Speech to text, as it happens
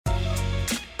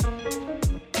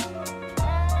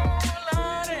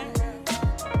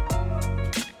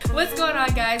What's going on,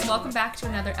 guys? Welcome back to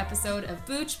another episode of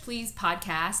Booch, Please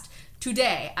podcast.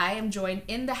 Today, I am joined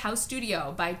in the house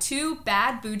studio by two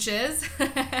bad Booches. Love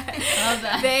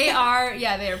that. They are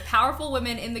powerful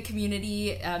women in the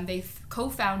community. They've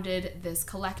co-founded this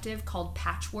collective called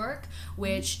Patchwork,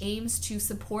 which aims to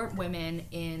support women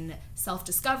in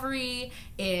self-discovery,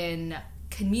 in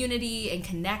community and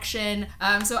connection.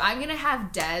 So I'm gonna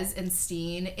have Des and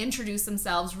Steen introduce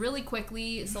themselves really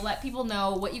quickly, so let people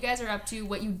know what you guys are up to,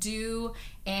 what you do,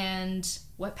 and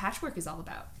what Patchwork is all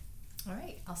about. All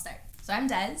right, I'll start. So I'm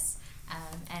Des,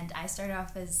 and I started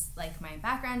off as, my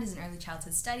background is in early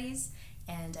childhood studies,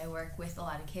 and I work with a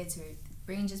lot of kids who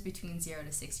ranges between 0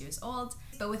 to 6 years old.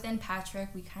 But within Patchwork,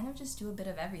 we kind of just do a bit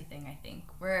of everything, I think.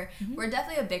 We're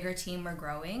definitely a bigger team, we're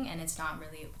growing, and it's not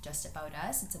really just about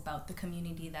us, it's about the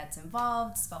community that's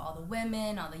involved, it's about all the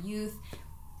women, all the youth.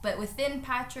 But within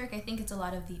Patchwork, I think it's a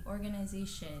lot of the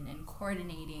organization and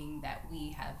coordinating that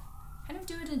we have kind of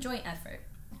do it in joint effort.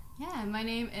 Yeah, my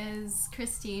name is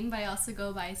Christine, but I also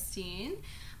go by Steen.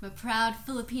 I'm a proud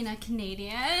Filipina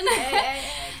Canadian.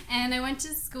 And I went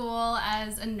to school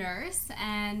as a nurse,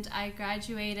 and I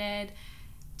graduated.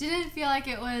 Didn't feel like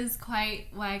it was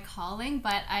quite my calling,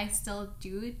 but I still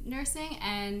do nursing,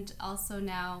 and also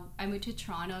now I moved to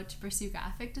Toronto to pursue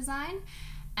graphic design.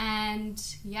 And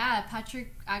yeah, Patchwork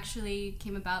actually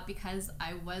came about because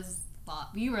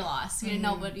we were lost. We didn't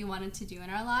know what we wanted to do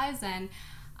in our lives, and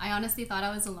I honestly thought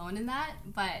I was alone in that,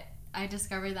 but I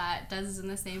discovered that Des is in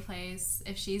the same place.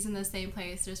 If she's in the same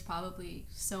place, there's probably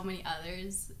so many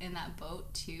others in that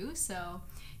boat too. So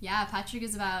yeah, Patchwork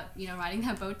is about, riding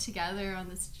that boat together on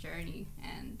this journey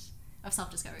and of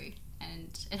self-discovery.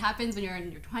 And it happens when you're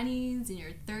in your 20s, in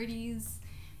your 30s,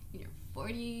 in your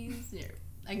 40s,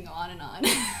 I can go on and on.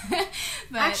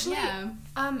 But actually, yeah.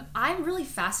 I'm really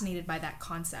fascinated by that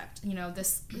concept.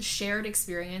 This shared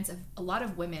experience of a lot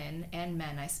of women and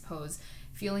men, I suppose,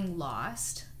 feeling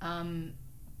lost.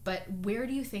 But where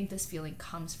do you think this feeling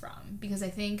comes from? Because I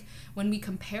think when we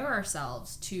compare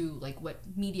ourselves to what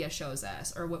media shows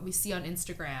us or what we see on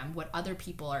Instagram, what other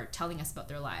people are telling us about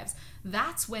their lives,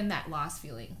 that's when that lost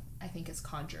feeling, I think, is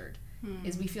conjured.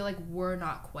 Is we feel like we're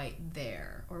not quite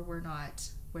there, or we're not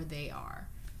where they are.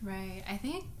 Right. I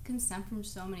think it can stem from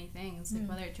so many things,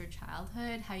 whether it's your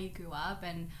childhood, how you grew up,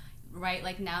 and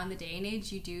now in the day and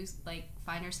age, you do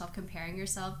find yourself comparing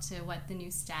yourself to what the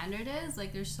new standard is.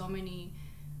 There's so many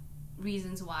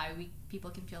reasons why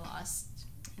people can feel lost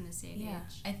in this day and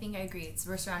age. I think I agree.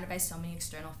 We're surrounded by so many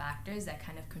external factors that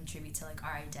kind of contribute to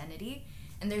our identity.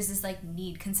 And there's this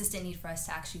consistent need for us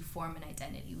to actually form an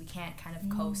identity. We can't kind of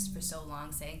coast for so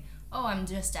long saying, oh, I'm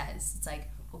just Des. It's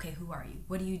okay, who are you?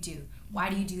 What do you do? Why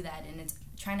do you do that? And it's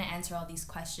trying to answer all these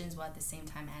questions while at the same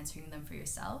time answering them for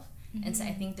yourself. And so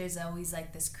I think there's always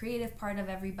this creative part of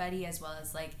everybody, as well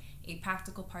as a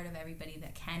practical part of everybody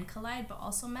that can collide but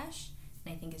also mesh.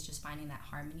 And I think it's just finding that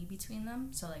harmony between them.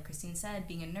 So like Christine said,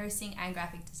 being in nursing and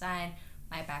graphic design,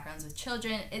 my background's with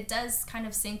children, it does kind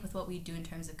of sync with what we do in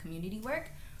terms of community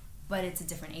work, but it's a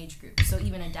different age group. So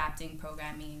even adapting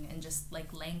programming and just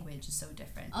language is so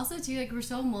different. Also too, we're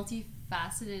so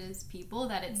multifaceted as people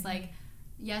that it's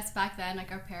yes, back then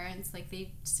our parents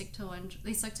they stuck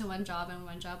to one job and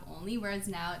one job only, whereas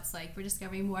now it's we're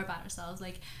discovering more about ourselves.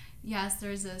 Yes,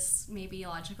 there's this maybe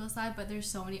logical side, but there's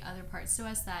so many other parts to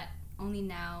us that only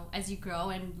now, as you grow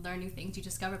and learn new things, you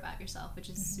discover about yourself, which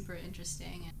is super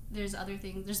interesting. And there's other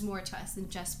things, there's more to us than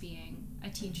just being a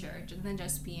teacher, than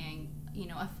just being,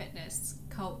 a fitness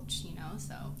coach,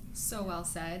 So well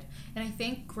said. And I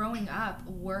think growing up,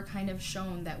 we're kind of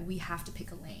shown that we have to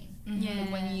pick a lane. Yeah.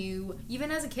 And when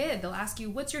even as a kid, they'll ask you,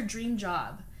 what's your dream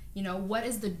job? What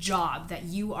is the job that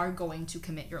you are going to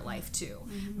commit your life to?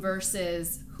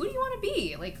 Versus, who do you want to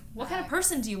be? What kind of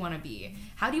person do you want to be?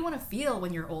 How do you want to feel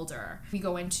when you're older? We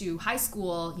go into high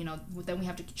school, then we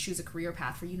have to choose a career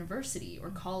path for university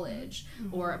or college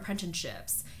or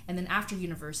apprenticeships. And then after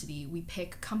university, we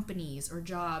pick companies or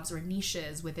jobs or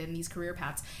niches within these career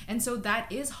paths. And so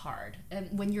that is hard. And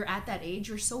when you're at that age,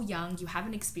 you're so young, you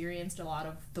haven't experienced a lot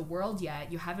of the world yet.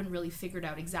 You haven't really figured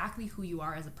out exactly who you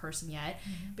are as a person yet.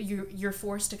 But you're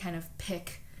forced to kind of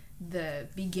pick the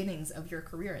beginnings of your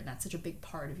career, and that's such a big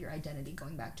part of your identity.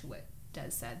 Going back to what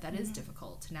Des said, that is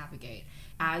difficult to navigate.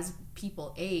 As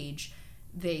people age,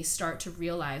 they start to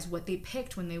realize what they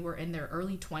picked when they were in their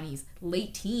early 20s,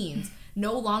 late teens,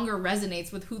 no longer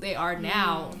resonates with who they are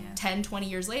now, 10, 20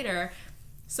 years later.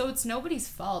 So it's nobody's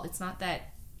fault. It's not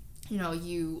that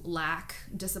you lack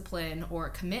discipline or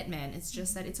commitment. It's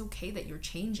just that it's okay that you're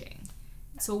changing.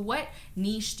 So what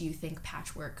niche do you think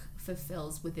Patchwork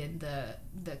fulfills within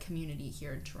the community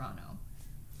here in Toronto?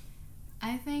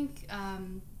 I think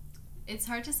it's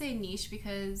hard to say niche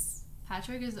because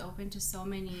Patchwork is open to so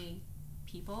many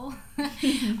people.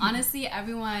 Honestly,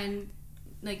 everyone,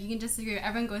 like, you can disagree,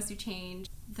 everyone goes through change.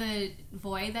 The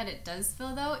void that it does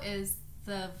fill, though, is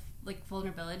the, like,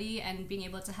 vulnerability and being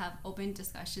able to have open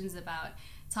discussions about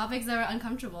topics that are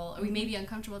uncomfortable, or we may be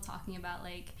uncomfortable talking about,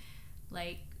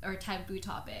 like or taboo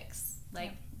topics.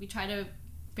 Like, we try to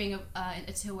bring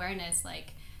it to awareness,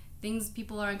 like, things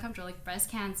people are uncomfortable, like breast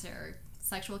cancer,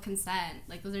 sexual consent.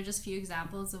 Like, those are just few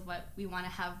examples of what we want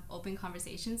to have open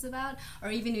conversations about.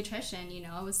 Or even nutrition, you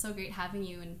know. It was so great having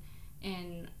you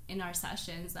in our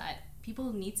sessions, that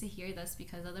people need to hear this,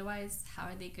 because otherwise how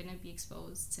are they going to be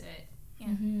exposed to it? Yeah.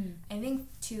 I think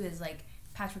too is, like,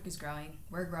 Patchwork is growing.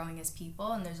 We're growing as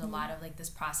people, and there's a lot of, like, this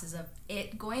process of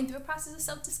it going through a process of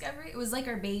self-discovery. It was like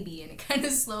our baby, and it kind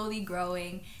of slowly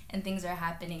growing, and things are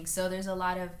happening. So there's a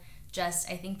lot of just,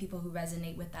 I think, people who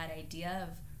resonate with that idea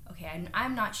of, okay,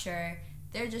 I'm not sure.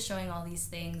 They're just showing all these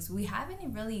things. We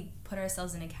haven't really put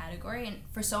ourselves in a category, and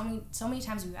for so many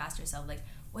times we've asked ourselves, like,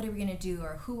 what are we gonna do,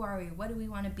 or who are we? What do we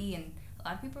want to be? And a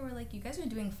lot of people were like, you guys are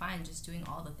doing fine, just doing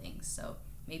all the things. So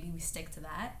maybe we stick to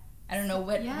that. I don't know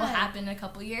what will happen in a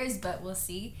couple years, but we'll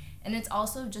see. And it's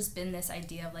also just been this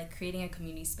idea of, like, creating a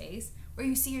community space where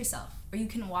you see yourself, where you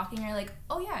can walk in and you're like,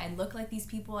 oh yeah, I look like these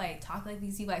people, I talk like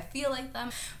these people, I feel like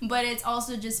them. But it's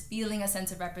also just feeling a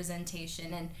sense of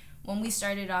representation. And when we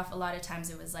started off, a lot of times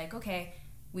it was like, okay,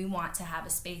 we want to have a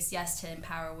space, yes, to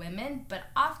empower women, but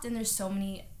often there's so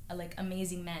many like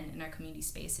amazing men in our community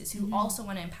spaces who also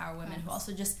want to empower women, who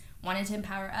also just wanted to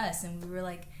empower us. And we were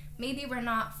like, maybe we're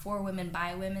not for women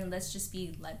by women, let's just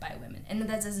be led by women. And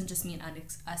that doesn't just mean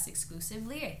us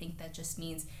exclusively. I think that just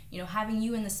means, you know, having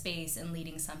you in the space and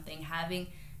leading something, having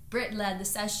Britt led the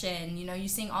session, you know, you're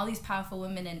seeing all these powerful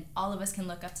women, and all of us can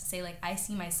look up to say, like, I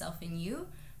see myself in you.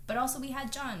 But also we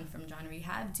had John from John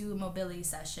Rehab do a mobility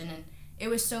session, and it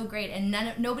was so great, and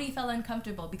nobody felt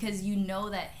uncomfortable, because you know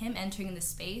that him entering the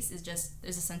space is just,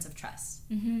 there's a sense of trust.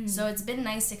 So it's been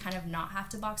nice to kind of not have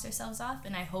to box ourselves off,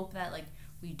 and I hope that, like,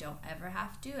 we don't ever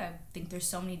have to. I think there's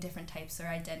so many different types or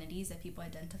identities that people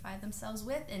identify themselves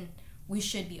with, and we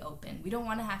should be open. We don't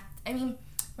want to have, I mean,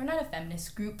 we're not a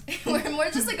feminist group. We're more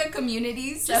just like a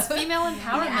community. So. Just female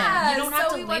empowerment. Yeah, you don't have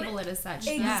to label it as such.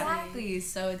 Exactly. Yeah.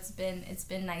 So it's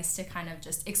been nice to kind of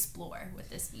just explore what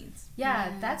this means.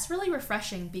 Yeah, that's really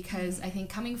refreshing, because I think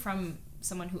coming from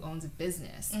someone who owns a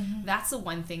business, that's the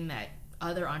one thing that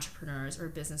other entrepreneurs or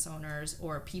business owners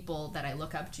or people that I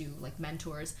look up to, like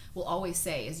mentors, will always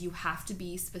say is you have to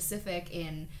be specific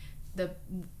in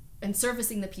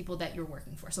servicing the people that you're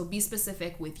working for. So be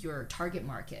specific with your target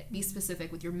market, be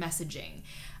specific with your messaging.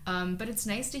 But it's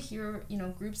nice to hear, you know,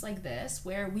 groups like this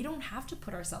where we don't have to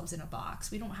put ourselves in a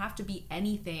box. We don't have to be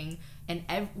anything,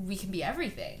 and we can be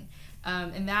everything.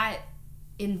 And that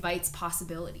invites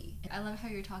possibility. I love how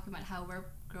you're talking about how we're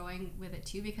growing with it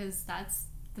too, because that's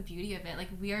the beauty of it. Like,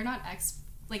 we are not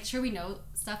sure, we know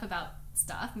stuff about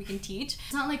stuff, we can teach.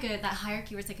 It's not like that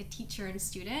hierarchy where it's like a teacher and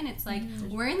student. It's like,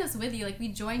 we're in this with you. Like, we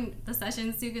join the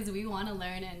sessions too because we want to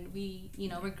learn, and we, you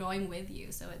know, we're growing with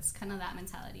you. So it's kind of that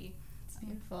mentality. It's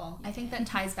beautiful. I think that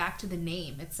ties back to the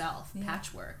name itself,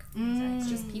 Patchwork. It's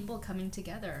just people coming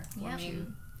together,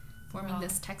 forming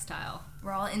this textile.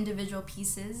 We're all individual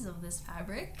pieces of this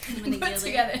fabric put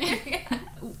together.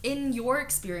 In your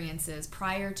experiences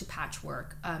prior to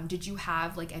Patchwork, did you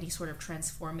have like any sort of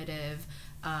transformative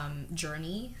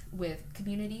journey with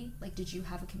community? Like, did you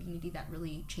have a community that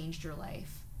really changed your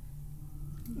life?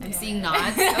 I'm seeing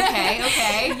nods.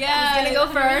 Okay. Yeah. Who's gonna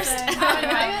go first?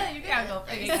 You can go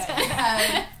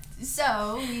first.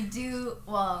 So we do.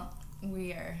 Well,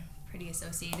 we are pretty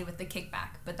associated with the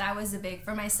Kickback, but that was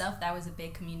for myself, that was a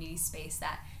big community space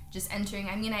that just entering,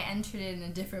 I mean, I entered it in a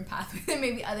different pathway than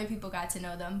maybe other people got to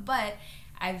know them, but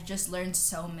I've just learned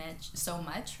so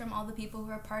much from all the people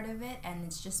who are part of it, and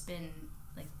it's just been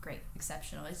like great,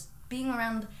 exceptional. It's being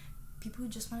around people who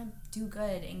just want to do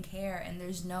good and care, and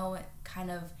there's no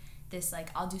kind of this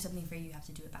like, I'll do something for you, you have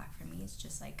to do it back for me. It's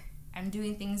just like, I'm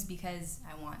doing things because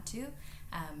I want to.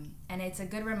 And it's a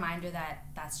good reminder that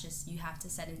that's just, you have to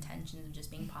set intentions of just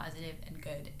being positive and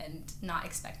good and not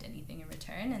expect anything in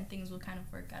return, and things will kind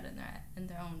of work out in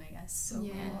their own, I guess. So,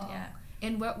 yeah.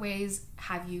 In what ways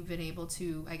have you been able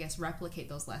to, I guess, replicate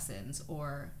those lessons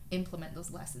or implement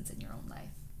those lessons in your own life?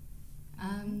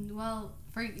 Well,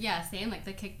 same, like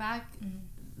the Kickback,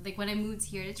 like when I moved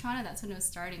here to Toronto, that's when it was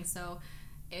starting. So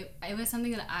it was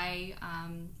something that I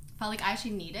felt like I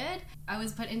actually needed. I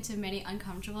was put into many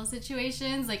uncomfortable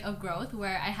situations, like of growth,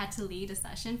 where I had to lead a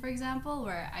session, for example,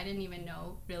 where I didn't even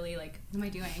know really, like, what am I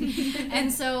doing?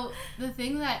 And so the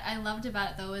thing that I loved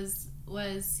about it, though,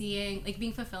 was seeing, like,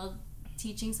 being fulfilled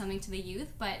teaching something to the youth,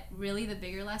 but really the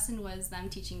bigger lesson was them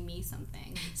teaching me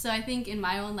something. So I think in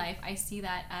my own life, I see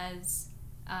that as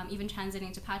even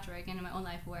transiting to Patchwork, and in my own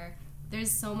life where there's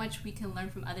so much we can learn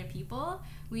from other people.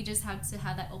 We just have to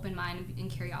have that open mind and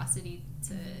curiosity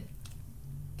to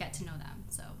get to know them.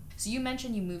 So you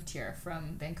mentioned you moved here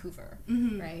from Vancouver,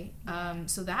 right?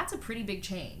 So that's a pretty big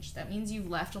change. That means you've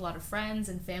left a lot of friends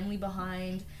and family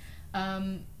behind.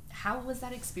 How was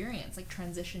that experience, like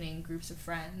transitioning groups of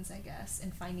friends, I guess,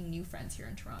 and finding new friends here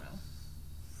in Toronto?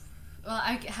 Well,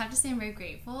 I have to say I'm very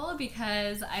grateful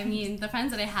because, I mean, the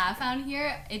friends that I have found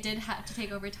here, it did have to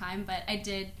take over time, but I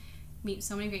did meet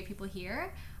so many great people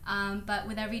here. But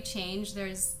with every change,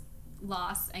 there's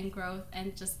loss and growth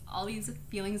and just all these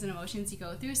feelings and emotions you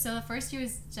go through. So the first year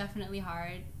was definitely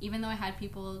hard, even though I had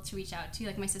people to reach out to,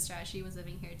 like my sister actually was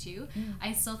living here too.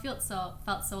 I still felt so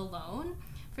alone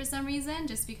for some reason,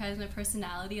 just because my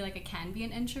personality, like I can be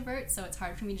an introvert, so it's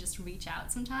hard for me to just reach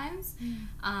out sometimes.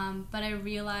 But I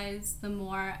realized the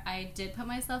more I did put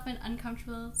myself in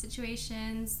uncomfortable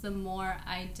situations, the more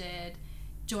I did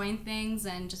join things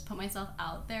and just put myself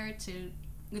out there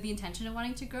with the intention of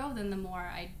wanting to grow, then the more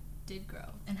I did grow.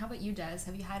 And how about you, Des?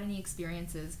 Have you had any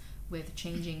experiences with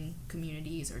changing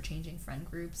communities or changing friend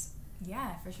groups?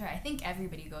 Yeah, for sure. I think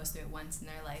everybody goes through it once in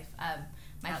their life.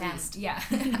 At least. Yeah,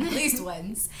 at least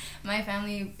once. My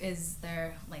family is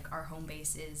our home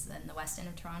base is in the West End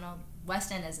of Toronto.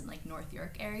 West End is in like North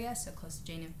York area, so close to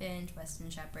Jane and Finch, Weston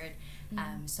Shepherd.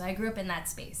 So I grew up in that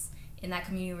space. In that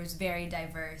community, it was very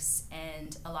diverse,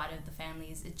 and a lot of the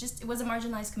families, it was a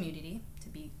marginalized community, to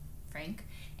be frank.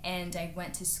 And I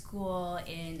went to school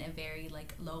in a very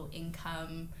like low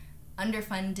income,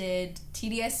 underfunded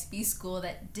TDSB school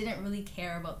that didn't really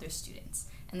care about their students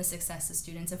and the success of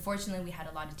students. Unfortunately, we had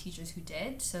a lot of teachers who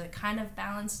did, so it kind of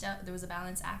balanced out. There was a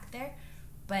balance act there.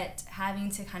 But having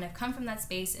to kind of come from that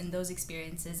space and those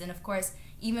experiences, and of course,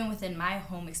 even within my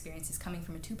home experiences, coming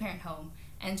from a two-parent home,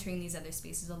 entering these other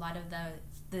spaces, a lot of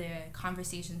the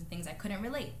conversations, things I couldn't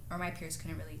relate, or my peers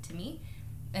couldn't relate to me.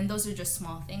 And those are just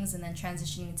small things. And then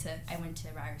transitioning I went to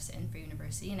Ryerson for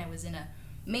university, and I was in a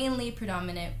mainly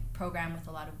predominant program with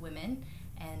a lot of women.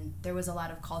 And there was a lot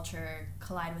of culture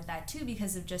collide with that too,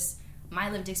 because of just my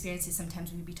lived experiences.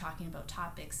 Sometimes we'd be talking about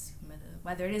topics,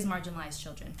 whether it is marginalized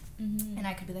children. And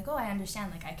I could be like, oh, I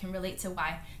understand. Like, I can relate to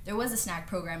why there was a snack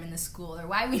program in the school, or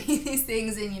why we need these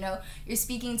things. And, you're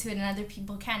speaking to it and other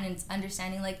people can. And it's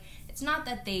understanding, like, it's not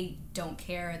that they don't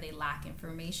care or they lack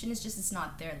information. It's just it's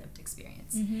not their lived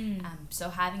experience. So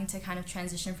having to kind of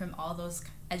transition from all those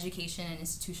education and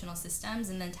institutional systems,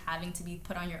 and then to having to be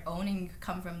put on your own, and you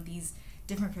come from these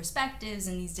different perspectives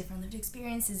and these different lived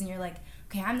experiences, and you're like,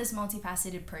 okay, I'm this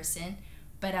multifaceted person,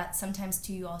 but sometimes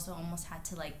too you also almost had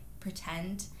to like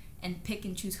pretend and pick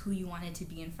and choose who you wanted to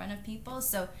be in front of people.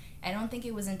 So I don't think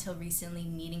it was until recently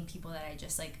meeting people that I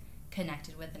just like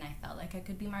connected with, and I felt like I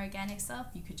could be my organic self.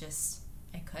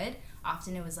 I could.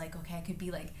 Often it was like, okay, I could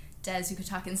be like Des, who could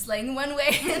talk in slang one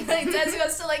way, and like Des who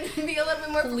wants to like be a little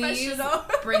bit more professional.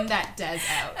 Bring that Des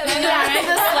out. And then,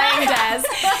 the slang Des.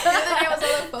 And then I was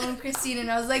on the phone with Christine,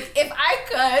 and I was like, if I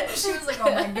could. She was like,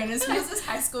 oh my goodness, who's this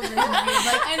high school version of me?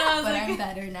 Like, I know, but I'm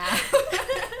better now.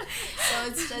 So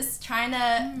it's just trying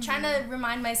to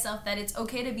remind myself that it's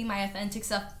okay to be my authentic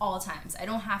self all times. I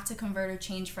don't have to convert or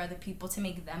change for other people to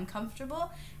make them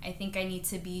comfortable. I think I need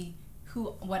to be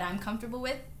what I'm comfortable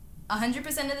with 100%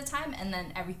 of the time, and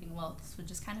then everything else would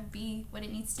just kind of be what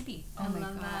it needs to be. Oh my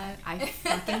God. That. I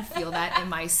fucking feel that in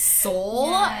my soul.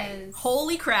 Yes.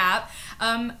 Holy crap.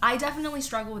 I definitely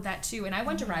struggle with that too. And I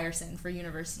went to Ryerson for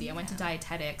university. I went to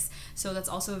dietetics. So that's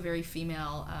also a very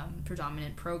female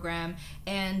predominant program.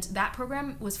 And that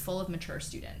program was full of mature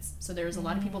students. So there was a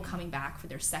lot of people coming back for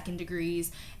their second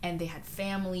degrees, and they had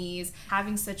families.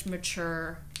 Having such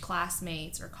mature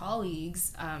classmates or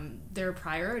colleagues, their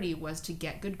priority was to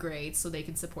get good grades so they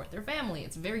could support their family.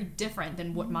 It's very different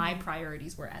than what my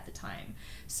priorities were at the time.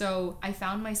 So I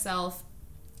found myself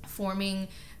forming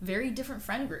very different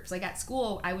friend groups. Like at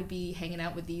school, I would be hanging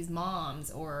out with these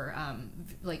moms or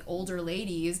like older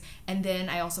ladies, and then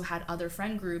I also had other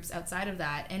friend groups outside of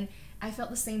that, and I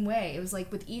felt the same way. It was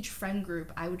like with each friend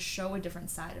group, I would show a different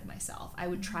side of myself. I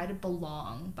would try to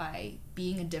belong by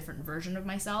being a different version of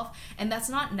myself. And that's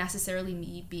not necessarily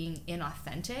me being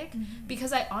inauthentic,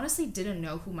 because I honestly didn't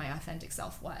know who my authentic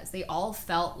self was. They all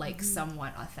felt like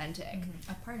somewhat authentic.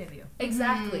 A part of you.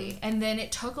 Exactly. And then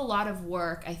it took a lot of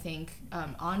work, I think,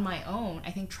 on my own. I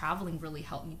think traveling really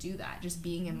helped me do that. Just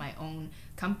being in my own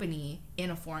company in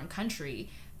a foreign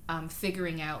country.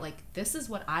 Figuring out, like, this is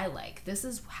what I like, this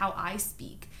is how I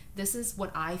speak, this is what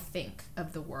I think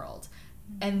of the world,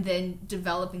 and then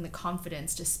developing the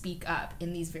confidence to speak up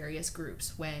in these various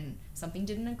groups when something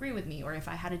didn't agree with me or if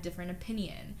I had a different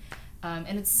opinion.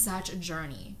 And it's such a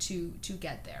journey to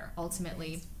get there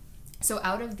ultimately. So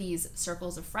out of these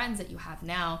circles of friends that you have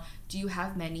now, do you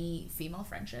have many female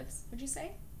friendships, would you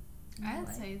say?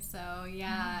 I'd say so,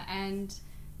 yeah. And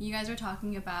you guys were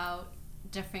talking about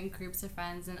different groups of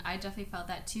friends, and I definitely felt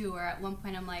that too, where at one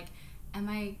point I'm like, am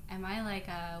I like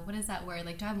what is that word?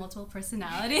 Like, do I have multiple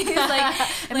personalities? Am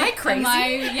I crazy?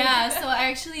 So I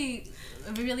actually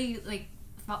really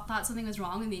thought something was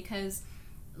wrong with me, because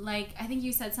I think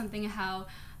you said something how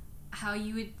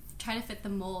you would try to fit the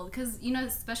mold, because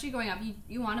especially growing up,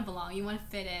 you want to belong, you want to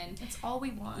fit in. That's all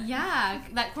we want. Yeah,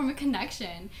 that form of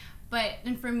connection.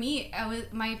 And for me,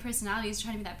 my personality is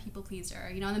trying to be that people pleaser,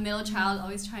 the middle child,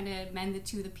 always trying to mend the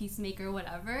two, the peacemaker,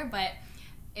 whatever. But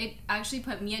it actually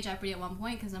put me at jeopardy at one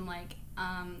point, because I'm like,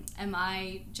 am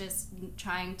I just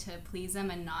trying to please them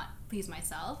and not please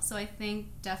myself? So I think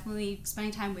definitely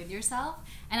spending time with yourself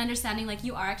and understanding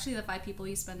you are actually the 5 people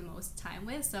you spend the most time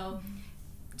with. So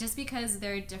just because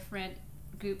they're different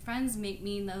group friends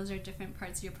mean those are different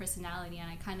parts of your personality,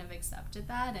 and I kind of accepted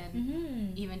that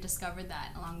and even discovered that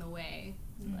along the way.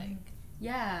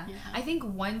 Yeah. I think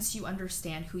once you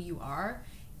understand who you are,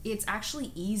 it's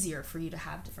actually easier for you to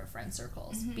have different friend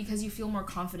circles because you feel more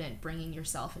confident bringing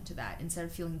yourself into that instead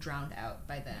of feeling drowned out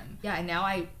by them. Yeah, and now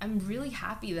I'm really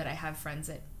happy that I have friends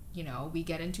that, we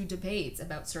get into debates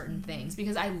about certain things,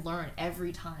 because I learn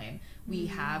every time we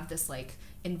have this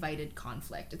invited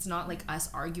conflict. It's not like us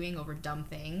arguing over dumb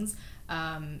things.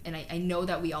 And I know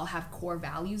that we all have core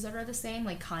values that are the same,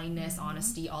 like kindness,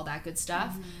 honesty, all that good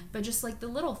stuff. But just the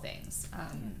little things,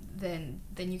 then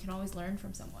you can always learn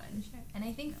from someone. Sure. And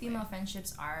I think female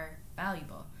friendships are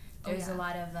valuable. There's a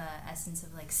lot of essence of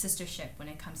sistership when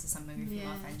it comes to some of your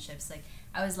female friendships.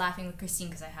 I was laughing with Christine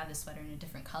because I have this sweater in a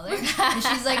different color, and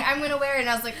she's like, I'm gonna wear it, and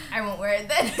I was like, I won't wear it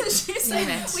then. She's like,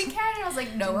 we can, and I was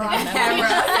like, no, we're on camera.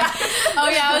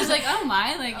 I was like, oh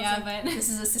my, but this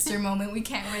is a sister moment, we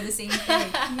can't wear the same thing.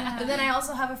 But then I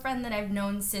also have a friend that I've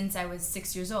known since I was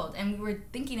 6 years old, and we were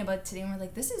thinking about it today, and we're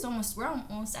like, we're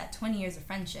almost at 20 years of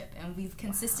friendship, and we've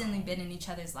consistently been in each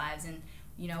other's lives, and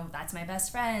that's my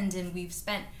best friend, and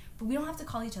but we don't have to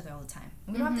call each other all the time.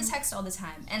 And we don't have to text all the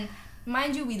time. And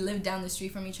mind you, we lived down the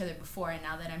street from each other before, and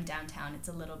now that I'm downtown,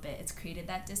 it's created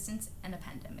that distance, and a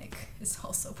pandemic is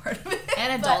also part of it.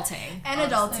 And adulting.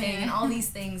 And all these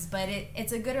things. But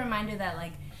it's a good reminder that,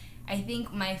 I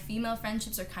think my female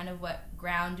friendships are kind of what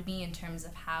ground me in terms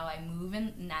of how I move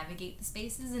and navigate the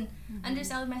spaces and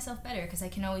understand myself better, because I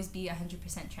can always be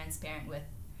 100% transparent with.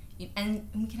 And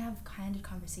we can have candid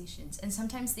conversations. And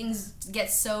sometimes things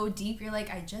get so deep, you're like,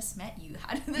 I just met you.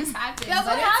 How did this happen? Yeah,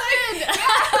 what happened?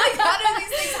 How do these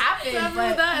things happen?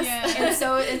 With us.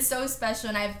 Yeah. It's so special.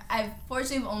 And I've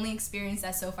fortunately only experienced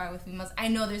that so far with females. I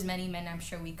know there's many men, I'm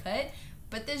sure we could.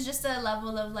 But there's just a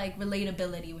level of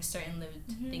relatability with certain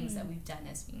lived things that we've done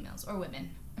as females or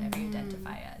women, whatever you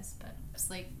identify as. But it's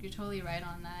you're totally right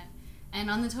on that. And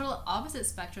on the total opposite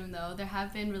spectrum, though, there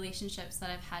have been relationships that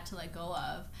I've had to let go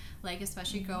of,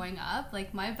 especially growing up.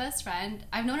 My best friend,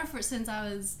 I've known her since I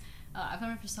was, I've known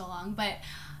her for so long, but,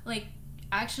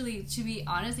 actually, to be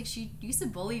honest, she used to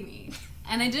bully me.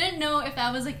 And I didn't know if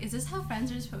that was, is this how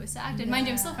friends are supposed to act? And mind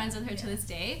you, I'm still friends with her to this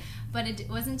day, but it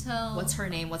wasn't until... What's her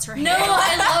name? What's her No, handle?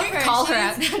 I love her. Call her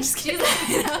out. No, I'm just kidding.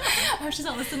 Oh, she's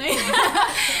not listening.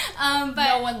 But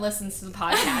no one listens to the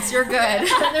podcast. You're good.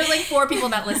 There's 4 people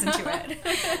that listen to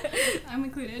it. I'm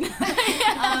included.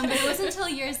 But it wasn't until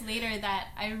years later that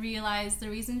I realized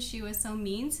the reason she was so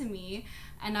mean to me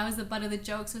and I was the butt of the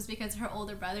jokes was because her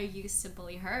older brother used to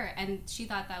bully her, and she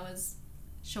thought that was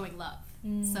showing love.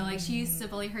 So she used to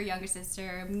bully her younger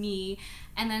sister, me,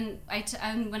 and then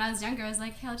when I was younger I was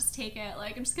like, hey, I'll just take it,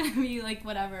 I'm just gonna be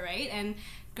whatever, right? And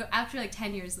after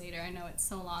 10 years later, I know it's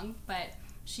so long, but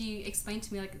she explained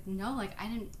to me no, I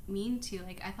didn't mean to,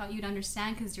 I thought you'd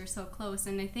understand because you're so close.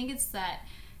 And I think it's that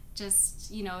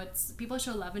just it's people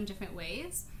show love in different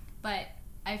ways, but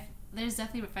there's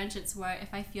definitely friendships where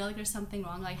if I feel there's something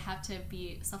wrong, I have to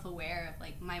be self-aware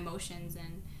of my emotions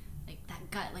and that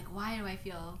gut, why do I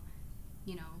feel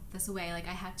this way? I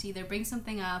have to either bring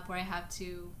something up or I have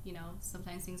to,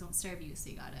 sometimes things won't serve you, so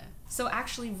you gotta. So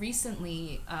actually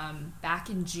recently, back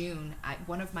in June,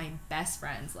 one of my best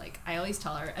friends, I always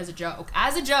tell her as a joke,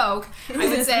 I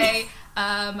would say,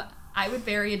 I would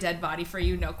bury a dead body for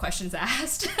you, no questions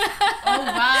asked. Oh,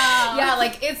 wow. Yeah,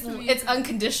 it's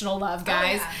unconditional love,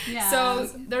 guys. Oh, yeah. So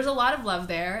there's a lot of love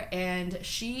there, and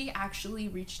she actually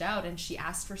reached out and she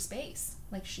asked for space.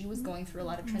 Like, she was going through a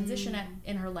lot of transition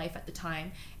in her life at the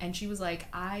time, and she was like,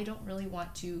 I don't really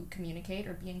want to communicate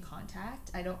or be in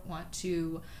contact. I don't want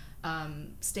to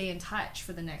stay in touch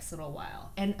for the next little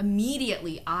while. And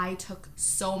immediately I took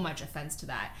so much offense to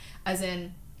that, as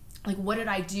in, like, what did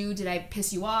I do? Did I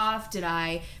piss you off? Did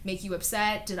I make you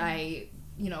upset? Did I,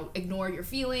 ignore your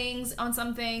feelings on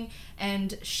something?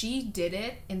 And she did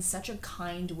it in such a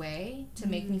kind way to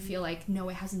make me feel like, no,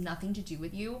 it has nothing to do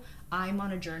with you. I'm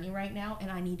on a journey right now,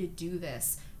 and I need to do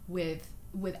this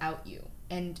without you.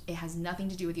 And it has nothing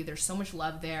to do with you. There's so much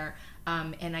love there.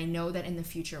 And I know that in the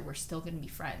future, we're still going to be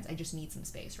friends. I just need some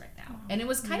space right now. And it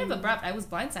was kind of abrupt. I was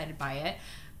blindsided by it.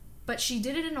 But she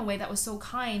did it in a way that was so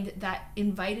kind that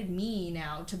invited me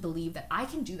now to believe that I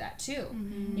can do that too.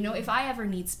 If I ever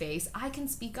need space, I can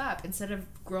speak up instead of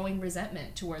growing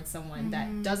resentment towards someone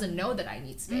that doesn't know that I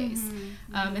need space.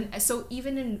 And so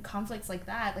even in conflicts like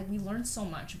that, like, we learn so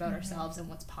much about ourselves and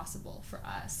what's possible for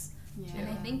us. Yeah. And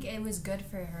I think it was good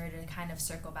for her to kind of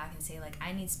circle back and say, like,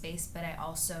 I need space, but I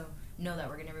also know that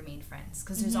we're going to remain friends.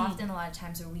 Because there's often a lot of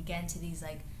times where we get into these,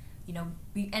 like,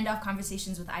 we end off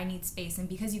conversations with I need space, and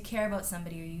because you care about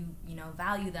somebody or you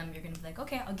value them, you're going to be like,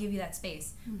 okay, I'll give you that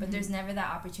space. But there's never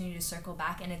that opportunity to circle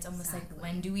back, and it's almost like,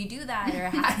 when do we do that? Or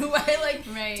how do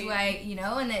I, do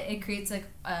I, and it creates, like,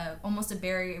 almost a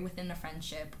barrier within a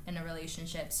friendship and a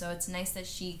relationship. So it's nice that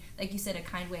she, like you said, a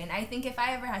kind way. And I think if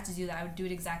I ever had to do that, I would do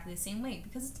it exactly the same way,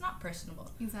 because it's not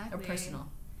personable or personal.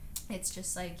 It's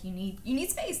just like, you need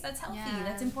space. That's healthy.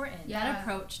 That's important. That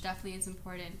approach definitely is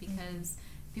important, because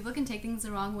people can take things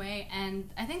the wrong way, and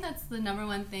I think that's the number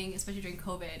one thing, especially during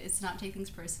COVID, is to not take things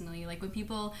personally. Like, when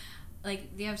people,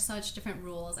 like, they have such different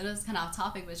rules. I know it's kind of off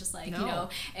topic, but it's just like,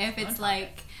 if it's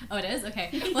like, oh, it is?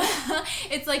 Okay. Well,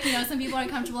 it's like, some people aren't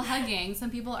comfortable hugging, some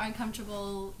people aren't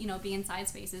comfortable, being inside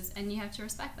spaces, and you have to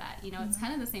respect that. It's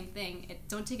kind of the same thing.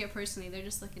 Don't take it personally. They're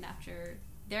just looking after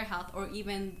their health, or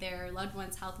even their loved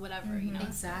one's health, whatever,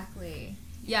 Exactly.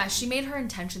 Yeah, she made her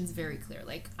intentions very clear.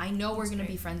 Like, I know we're going to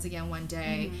be friends again one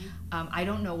day. I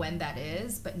don't know when that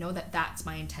is, but know that that's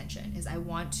my intention, is I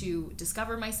want to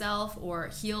discover myself or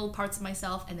heal parts of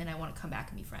myself, and then I want to come back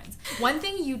and be friends. One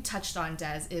thing you touched on,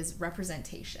 Des, is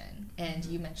representation. And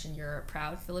you mentioned you're a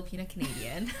proud Filipina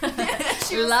Canadian.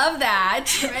 Love that.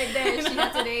 Right there. She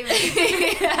got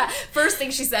to First thing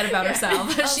she said about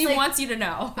herself. She wants you to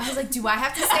know. I was like, do I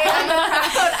have to say I'm a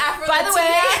proud Afro-Latina?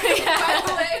 By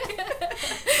the way.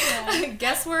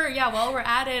 Guess while we're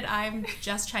at it, I'm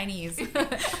just Chinese.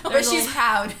 But she's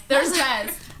proud. There's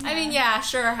Des. I mean,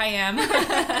 sure, I am.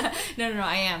 No,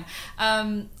 I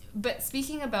am. But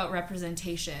speaking about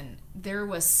representation, there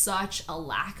was such a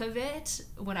lack of it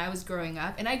when I was growing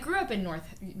up. And I grew up in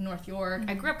North York.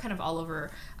 I grew up kind of all over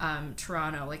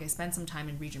Toronto. Like, I spent some time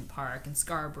in Regent Park and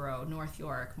Scarborough, North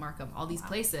York, Markham, all these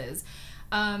places.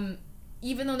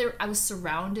 Even though I was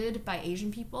surrounded by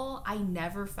Asian people, I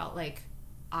never felt like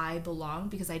I belonged,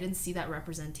 because I didn't see that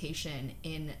representation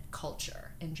in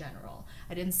culture in general.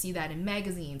 I didn't see that in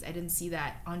magazines. I didn't see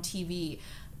that on TV.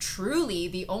 Truly,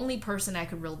 the only person I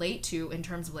could relate to in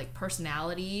terms of, like,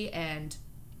 personality and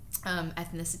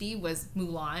ethnicity was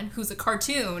Mulan, who's a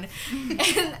cartoon.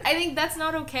 And I think that's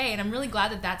not okay. And I'm really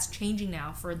glad that that's changing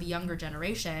now for the younger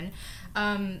generation.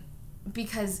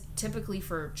 Because typically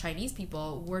for Chinese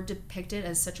people, we're depicted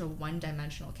as such a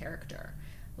one-dimensional character.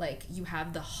 Like, you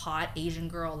have the hot Asian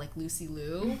girl like Lucy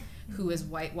Liu, who is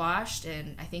whitewashed,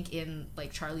 and I think in,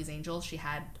 like, Charlie's Angels, she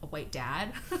had a white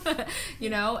dad,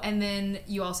 and then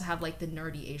you also have, like, the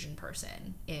nerdy Asian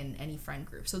person in any friend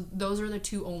group. So those are the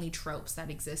two only tropes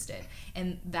that existed,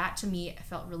 and that, to me,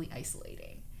 felt really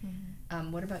isolating.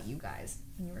 What about you guys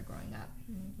when you were growing up?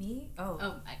 Me?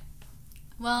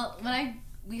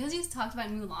 Because you talked about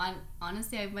Mulan,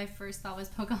 honestly, my first thought was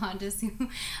Pocahontas.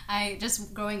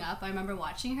 Growing up, I remember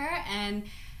watching her, and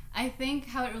I think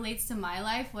how it relates to my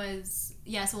life was,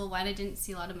 one, I didn't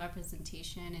see a lot of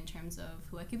representation in terms of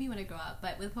who I could be when I grow up,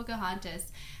 but with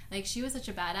Pocahontas, like, she was such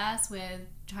a badass with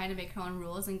trying to make her own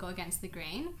rules and go against the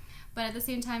grain, but at the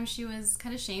same time, she was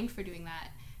kind of shamed for doing that.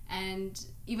 And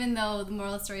even though the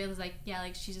moral of the story was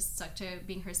she just stuck to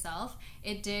being herself,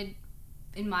 it did,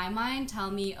 in my mind, tell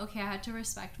me, okay, I had to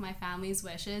respect my family's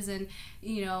wishes and,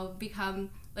 become,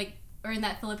 like, or in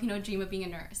that Filipino dream of being a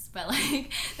nurse. But,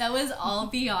 like, that was all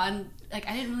beyond, like,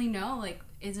 I didn't really know, like,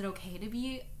 is it okay to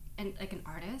be an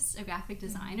artist, a graphic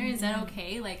designer? Is that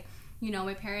okay? Like,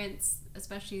 my parents,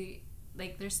 especially,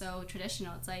 like, they're so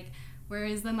traditional. It's like, where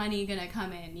is the money gonna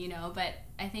come in, But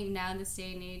I think now in this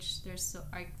day and age, there's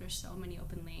so many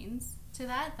open lanes to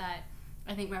that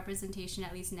I think representation,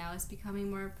 at least now, is becoming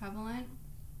more prevalent.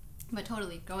 But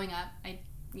totally, growing up, I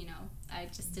you know, I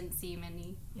just didn't see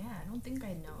many. Yeah, I don't think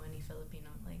I know any Filipino,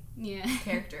 like,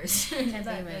 characters. Can't think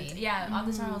of any. Yeah, all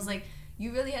the time I was like,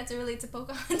 you really had to relate to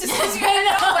Pocahontas because you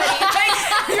had nobody.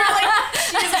 Like, you're like,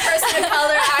 she's a person of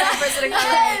color, I'm a person of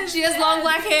color. She has long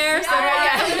black hair. So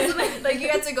Yeah. Like, you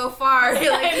had to go far.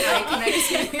 You're like, I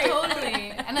connect to you.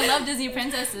 Totally. And I love Disney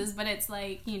princesses, but it's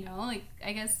like, you know, like,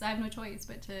 I guess I have no choice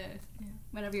but to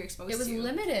whatever you're exposed to. It was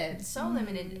limited. So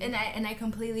limited. And I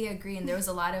completely agree. And there was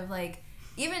a lot of, like,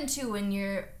 even too when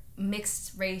you're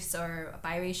mixed race or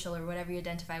biracial or whatever you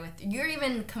identify with, you're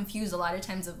even confused a lot of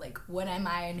times of, like, what am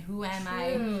I and who am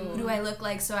I? Who do I look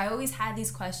like? So I always had these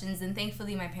questions, and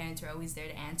thankfully my parents were always there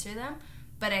to answer them.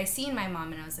 But I seen my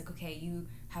mom and I was like, okay, you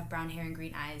have brown hair and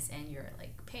green eyes and you're,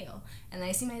 like, pale. And then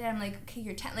I see my dad, I'm like, okay,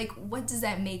 you're 10. Like, what does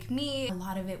that make me? A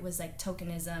lot of it was, like,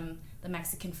 tokenism, the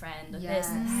Mexican friend, the this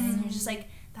and that. And you're just like,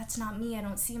 that's not me. I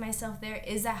don't see myself there.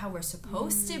 Is that how we're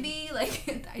supposed to be?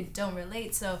 Like, I don't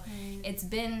relate. So it's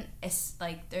been,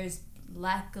 like,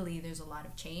 luckily there's a lot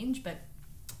of change, but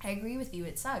I agree with you.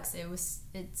 It sucks.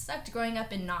 It sucked growing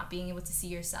up and not being able to see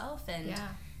yourself. And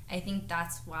I think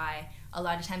that's why a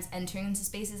lot of times entering into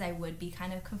spaces I would be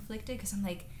kind of conflicted, because I'm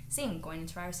like, same, going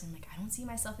into Ryerson, I'm like, I don't see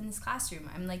myself in this classroom.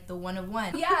 I'm like the one of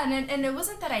one. Yeah, and it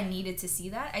wasn't that I needed to see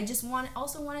that. I just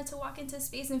also wanted to walk into a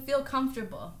space and feel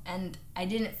comfortable, and I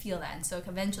didn't feel that. And so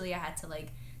eventually I had to, like,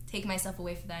 take myself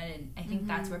away from that, and I think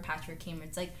that's where Patchwork came. Where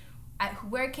it's like,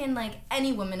 where can, like,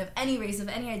 any woman of any race, of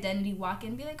any identity walk in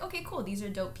and be like, okay, cool, these are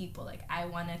dope people. Like, I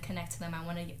want to connect to them. I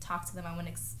want to talk to them. I want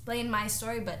to explain my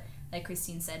story, but like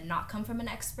Christine said, not come from an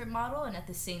expert model, and at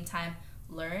the same time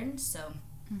learn. So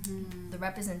the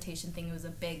representation thing was a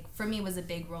big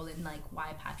role in, like,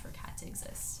 why Patchwork had to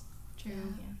exist. True.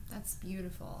 Yeah. That's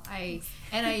beautiful. I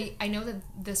know that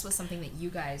this was something that you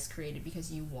guys created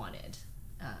because you wanted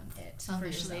it for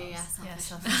yourselves.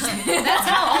 That's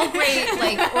how all great,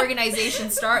 like,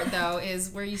 organizations start, though, is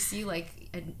where you see, like,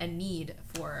 a need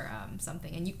for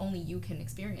something, and only you can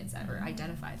experience that or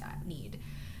identify that need.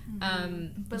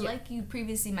 But like you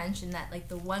previously mentioned, that, like,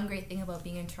 the one great thing about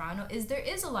being in Toronto is there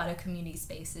is a lot of community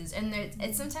spaces, and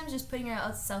it's sometimes just putting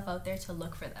yourself out there to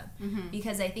look for them,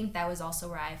 because I think that was also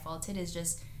where I faulted, is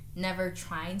just never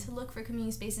trying to look for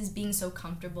community spaces, being so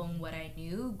comfortable in what I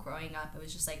knew. Growing up, it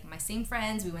was just like my same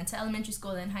friends, we went to elementary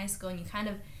school, then high school, and you kind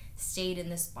of stayed in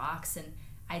this box, and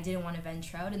I didn't want to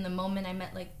venture out. And the moment I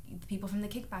met, like, the people from the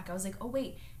kickback, I was like, oh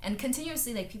wait. And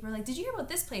continuously, like, people are like, did you hear about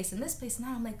this place and this place and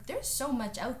that? I'm like, there's so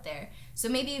much out there. So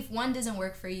maybe if one doesn't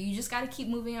work for you, you just got to keep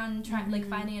moving on and try, like,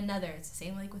 finding another. It's the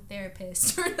same, like, with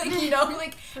therapists or, like, you know,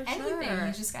 like, anything. Sure.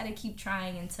 You just got to keep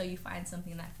trying until you find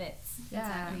something that fits.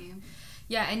 Yeah. Exactly.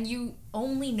 Yeah, and you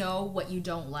only know what you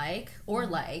don't like or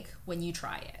like when you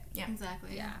try it. Yeah,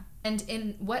 exactly. Yeah. And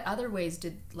in what other ways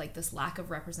did, like, this lack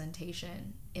of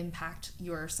representation impact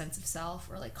your sense of self,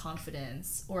 or, like,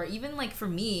 confidence, or even, like, for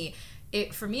me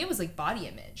it was like body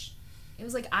image. It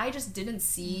was like I just didn't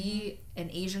see an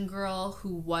Asian girl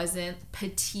who wasn't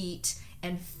petite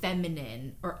and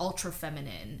feminine or ultra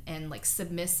feminine and, like,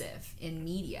 submissive in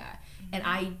media, and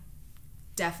I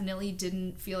definitely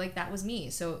didn't feel like that was me.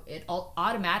 So it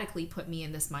automatically put me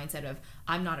in this mindset of,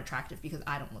 I'm not attractive because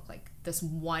I don't look like this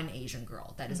one Asian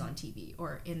girl that is on TV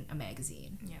or in a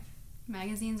magazine. Yeah.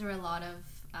 Magazines were a lot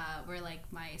of, were, like,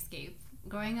 my escape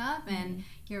growing up. And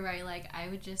you're right, like, I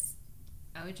would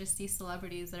just see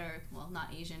celebrities that are, well,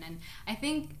 not Asian. And I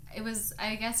think it was,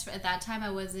 I guess at that time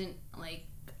I wasn't, like,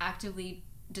 actively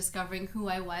discovering who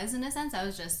I was, in a sense. I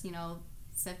was just, you know,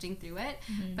 sifting through it.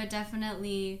 But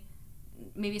definitely,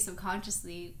 maybe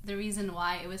subconsciously, the reason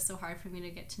why it was so hard for me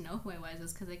to get to know who I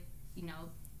was because I, you know,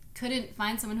 couldn't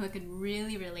find someone who I could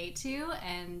really relate to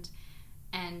and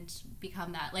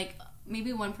become that. Like,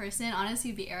 maybe one person, honestly,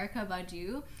 would be Erykah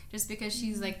Badu, just because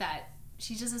she's like that.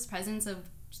 She's just this presence of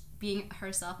being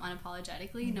herself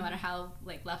unapologetically, no matter how,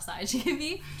 like, left side she can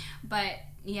be. But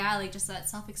yeah, like, just that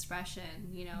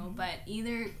self-expression, you know. But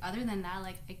other than that,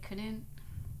 like, I couldn't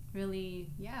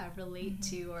really relate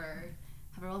to or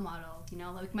have a role model, you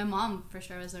know. Like, my mom for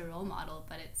sure was a role model,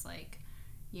 but it's like,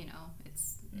 you know,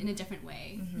 it's in a different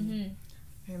way.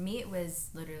 For me, it was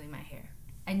literally my hair.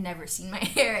 I'd never seen my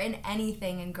hair in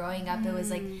anything, and growing up it was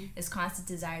like this constant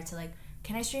desire to, like,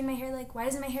 can I straighten my hair? Like, why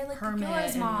doesn't my hair look like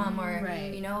yours, Mom? Or,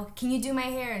 you know, can you do my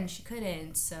hair? And she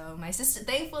couldn't. So my sister,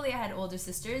 thankfully I had older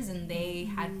sisters, and they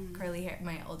had curly hair.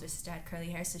 My older sister had curly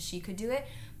hair, so she could do it.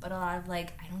 But a lot of,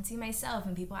 like, I don't see myself,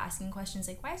 and people asking questions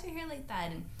like, why is your hair like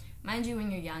that? And mind you, when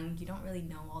you're young, you don't really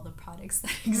know all the products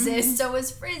that exist. So it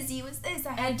was frizzy, it was this.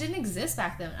 And it didn't exist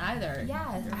back then either.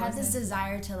 Yeah, I had this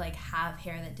desire to like have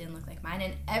hair that didn't look like mine.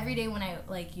 And every day when I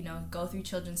like, you know, go through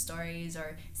children's stories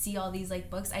or see all these like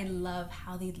books, I love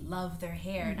how they love their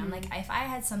hair. And I'm like, if I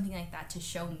had something like that to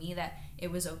show me that it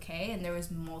was okay and there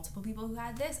was multiple people who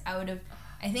had this,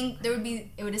 I think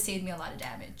it would have saved me a lot of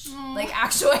damage. Like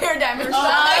actual hair damage.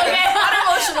 Not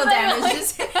emotional damage,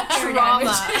 just hair damage.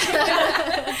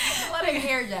 A lot of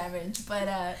hair damage.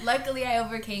 But luckily I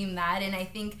overcame that, and I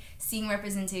think seeing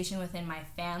representation within my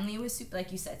family was super,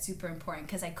 like you said, super important,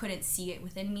 because I couldn't see it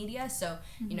within media. So,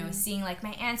 you know, seeing like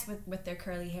my aunts with their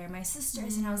curly hair, my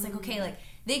sisters, and I was like, okay, like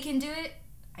they can do it,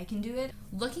 I can do it.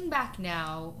 Looking back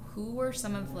now, who were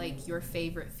some of like your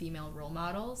favorite female role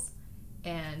models?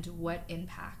 And what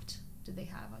impact did they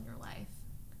have on your life?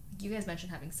 You guys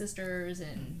mentioned having sisters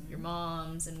and your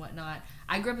moms and whatnot.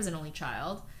 I grew up as an only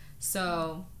child,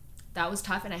 so that was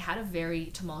tough, and I had a very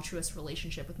tumultuous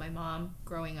relationship with my mom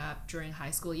growing up during high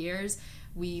school years.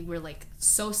 We were like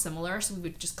so similar, so we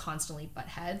would just constantly butt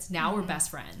heads. Now we're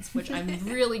best friends, which I'm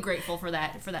really grateful for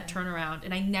that turnaround,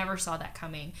 and I never saw that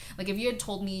coming. Like if you had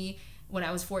told me when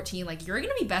I was 14, like, you're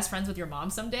gonna be best friends with your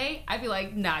mom someday, I'd be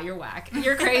like, nah, you're whack,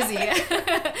 you're crazy.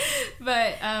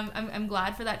 But I'm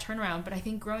glad for that turnaround. But I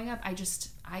think growing up, I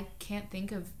can't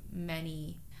think of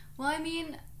many. Well, I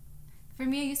mean, for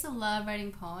me, I used to love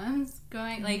writing poems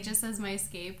growing, like, just as my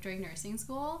escape during nursing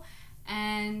school.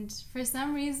 And for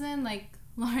some reason, like,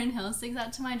 Lauryn Hill sticks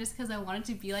out to mind just because I wanted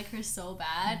to be like her so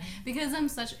bad. Because I'm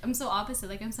so opposite.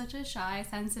 Like, I'm such a shy,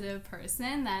 sensitive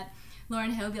person that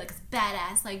Lauryn Hill would be like this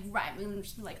badass, like, rhyming, and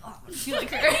she'd be like, oh, I want to be like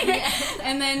her.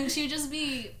 And then she would just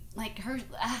be like her,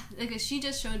 like, she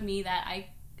just showed me that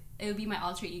it would be my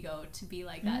alter ego to be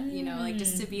like that, you know, like,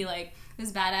 just to be like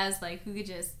this badass, like, who could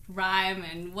just rhyme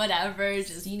and whatever,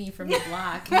 just Steenie from the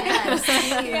block. Yes.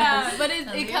 Yeah, but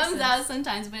it comes out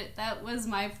sometimes. But that was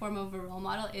my form of a role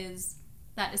model, is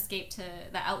that escape to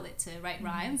the outlet to write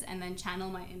rhymes and then channel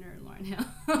my inner Lauryn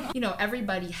Hill. You know,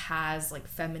 everybody has like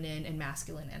feminine and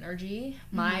masculine energy.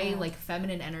 My like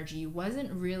feminine energy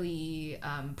wasn't really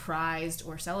prized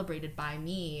or celebrated by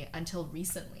me until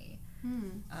recently.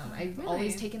 I've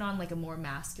always taken on like a more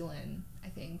masculine, I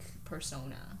think,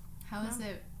 persona. How has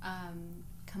it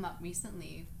come up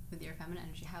recently with your feminine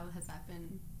energy? How has that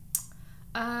been?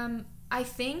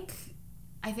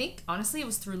 I think honestly it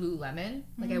was through Lululemon.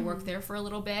 Like I worked there for a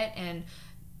little bit, and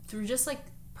through just like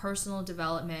personal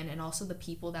development and also the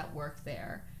people that work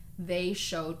there, they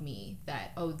showed me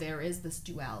that, oh, there is this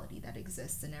duality that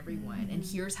exists in everyone, and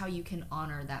here's how you can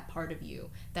honor that part of you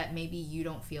that maybe you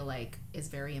don't feel like is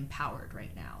very empowered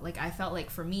right now. Like I felt like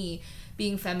for me,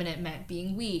 being feminine meant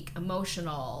being weak,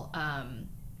 emotional,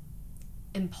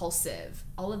 impulsive,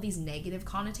 all of these negative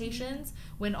connotations,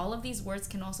 when all of these words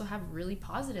can also have really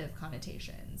positive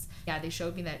connotations. Yeah, they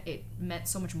showed me that it meant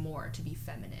so much more to be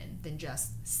feminine than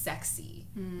just sexy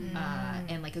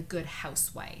and like a good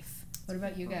housewife. What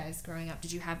about you guys growing up?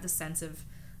 Did you have the sense of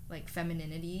like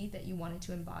femininity that you wanted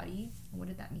to embody? And what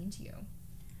did that mean to you?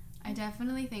 I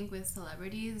definitely think with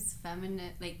celebrities,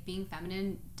 being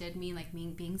feminine did mean like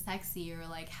being sexy, or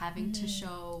like having to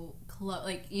show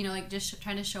like, you know, like just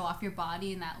trying to show off your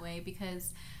body in that way,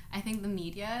 because I think the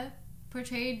media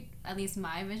portrayed at least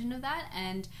my vision of that,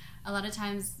 and a lot of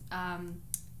times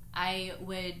I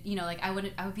would, you know, like I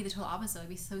would be the total opposite. I'd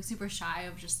be so super shy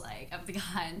of just like of the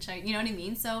hunch, you know what I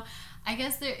mean? So I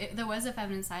guess there was a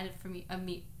feminine side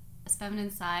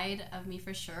of me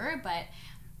for sure, but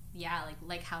yeah,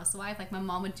 like housewife, like my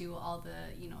mom would do all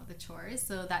the, you know, the chores,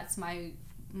 so that's my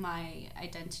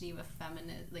identity with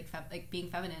feminine, like being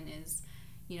feminine is,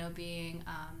 you know, being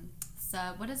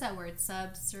what is that word,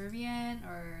 subservient,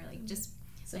 or like just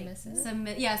submissive,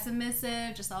 like,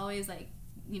 submissive, just always like,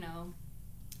 you know,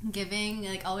 giving,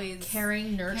 like always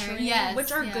caring, nurturing, yes,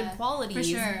 which are good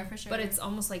qualities, for sure, but it's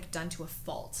almost like done to a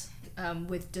fault,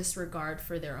 with disregard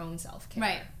for their own self-care.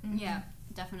 Right. Yeah,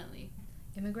 definitely.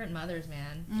 Immigrant mothers,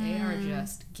 man, they are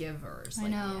just givers. I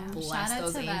know. Bless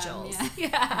those angels.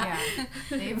 Yeah.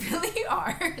 They really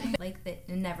are. Like, it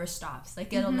never stops.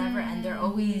 Like, it'll never end. They're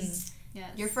always,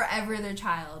 you're forever their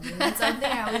child. And that's something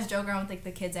I always joke around with, like,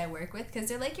 the kids I work with, because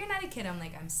they're like, you're not a kid. I'm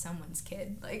like, I'm someone's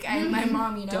kid. Like, my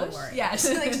mom, you know. Don't worry. Yeah,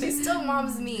 she still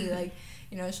moms me. Like,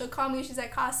 you know, she'll call me when she's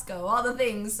at Costco, all the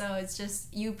things. So it's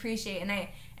just, you appreciate. And I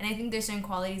think there's certain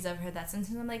qualities of her that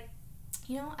sometimes I'm like,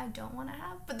 you know, I don't want to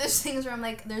have, but there's things where I'm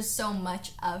like, there's so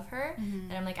much of her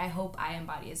that I'm like, I hope I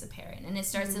embody as a parent. And it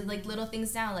starts with like little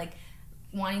things now, like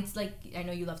wanting to, like, I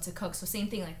know you love to cook, so same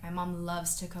thing, like, my mom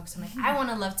loves to cook, so I'm like, I want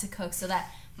to love to cook, so that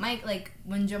Mike, like,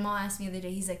 when Jamal asked me the other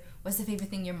day, he's like, what's the favorite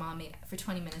thing your mom made for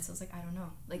 20 minutes? I was like, I don't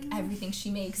know. Like, everything she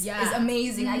makes is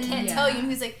amazing. I can't tell you. And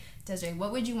he's like, Desiree,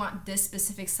 what would you want this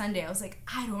specific Sunday? I was like,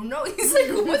 I don't know. He's like,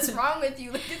 what's wrong with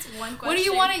you? Like, it's one question. What do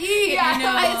you want to eat? Yeah. I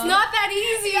know. It's not that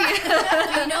easy.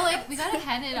 But, you know, like, we gotta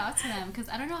hand it off to them, because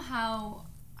I don't know how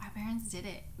our parents did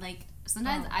it. Like,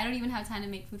 sometimes I don't even have time to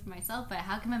make food for myself, but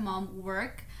how can my mom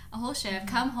work a whole shift,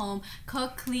 come home,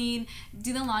 cook, clean,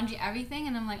 do the laundry, everything,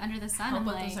 and I'm like, under the sun, help I'm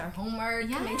with like, our homework,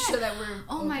 make sure that we're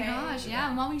oh my gosh,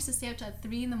 yeah. Mom used to stay up till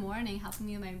 3 a.m. helping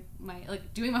me with my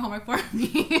like doing my homework for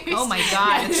me. Oh my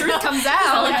god, the truth comes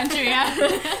out. Elementary,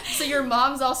 yeah. So your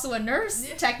mom's also a nurse,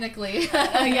 technically.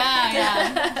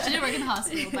 Yeah. She didn't work in the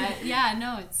hospital, but yeah,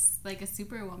 no, it's like a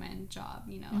superwoman job,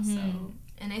 you know. So,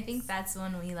 and I think that's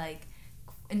when we, like,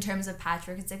 in terms of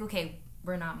Patchwork, it's like, okay,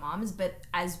 we're not moms, but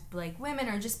as, like, women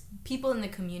or just people in the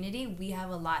community, we have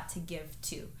a lot to give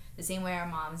too. The same way our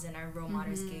moms and our role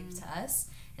models gave to us.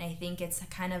 And I think it's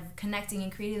kind of connecting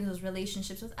and creating those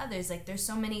relationships with others. Like, there's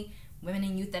so many women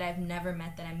and youth that I've never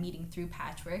met that I'm meeting through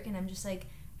Patchwork, and I'm just like,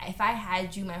 if I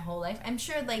had you my whole life, I'm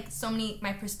sure, like, so many,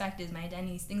 my perspectives, my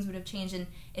identities, things would have changed, and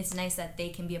it's nice that they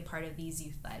can be a part of these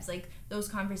youth lives. Like, those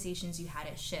conversations you had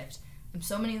at Shift,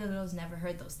 so many of those never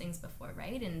heard those things before,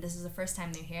 right? And this is the first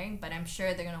time they're hearing, but I'm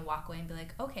sure they're going to walk away and be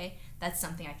like, okay, that's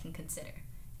something I can consider.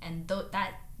 And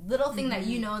that little thing that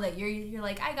you know that you're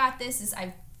like, I got this, is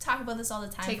I talk about this all the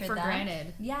time. Take for them.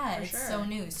 granted. Yeah, it's so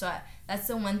new. So that's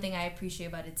the one thing I appreciate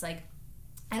about it. It's like,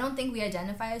 I don't think we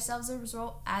identify ourselves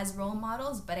as role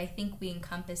models, but I think we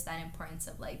encompass that importance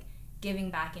of, like,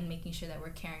 giving back and making sure that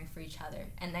we're caring for each other.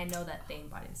 And I know that they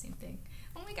embody the same thing.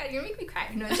 Oh my god, you're gonna make me cry.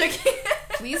 No, it's okay.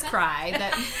 Please cry.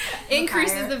 That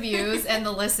increases the views and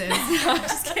the listens. No, I'm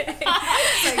just kidding.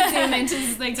 Like, zoom into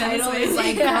this, like, title is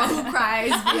like, girl who cries.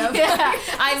 Yeah,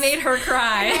 I made her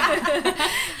cry.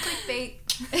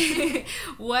 Clickbait.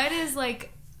 What is,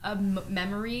 like, a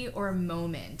memory or a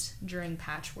moment during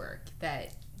Patchwork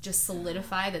that just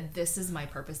solidify that this is my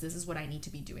purpose, this is what I need to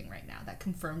be doing right now, that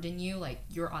confirmed in you, like,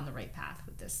 you're on the right path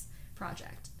with this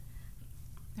project?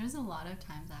 There's a lot of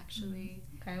times, actually.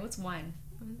 Okay, what's one?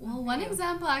 Well, one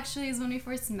example actually is when we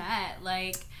first met.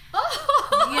 Like, Oh,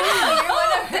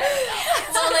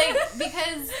 well, like,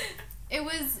 because it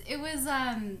was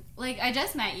like, I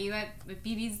just met you at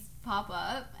BB's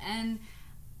pop-up, and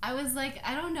I was like,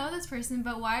 I don't know this person,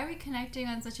 but why are we connecting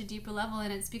on such a deeper level?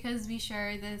 And it's because we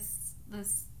share this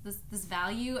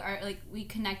value, or, like, we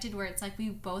connected where it's like we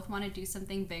both want to do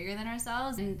something bigger than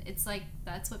ourselves. And it's like,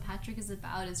 that's what Patchwork is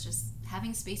about, is just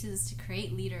having spaces to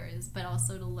create leaders, but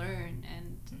also to learn,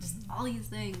 and just all these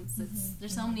things.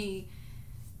 There's so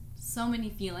many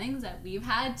feelings that we've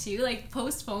had too, like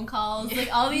post phone calls, like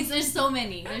all these, there's so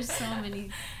many,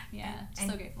 yeah,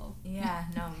 so grateful. Yeah,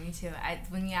 no, me too.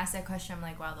 When you asked that question, I'm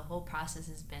like, wow, the whole process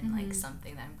has been like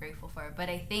something that I'm grateful for. But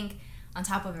I think on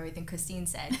top of everything Christine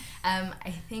said,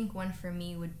 I think one for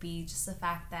me would be just the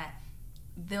fact that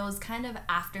those kind of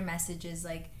after messages,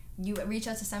 like, you reach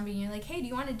out to somebody and you're like, hey, do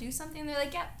you want to do something? And they're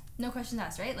like, yeah, no questions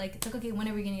asked, right? Like, it's like, okay, when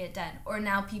are we gonna get done? Or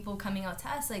now people coming out to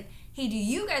us like, hey, do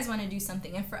you guys want to do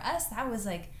something? And for us, that was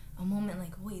like a moment,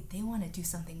 like, wait, they want to do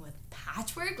something with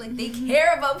Patchwork? Like, they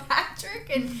care about Patchwork?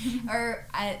 And or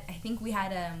I think we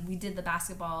had we did the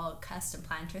basketball custom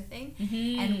planter thing,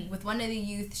 and with one of the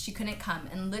youth, she couldn't come,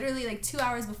 and literally like 2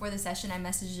 hours before the session, I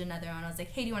messaged another one. I was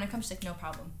like, hey, do you want to come? She's like, no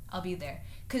problem, I'll be there.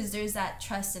 Because there's that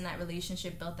trust and that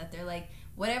relationship built, that they're like,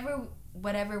 whatever,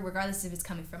 regardless if it's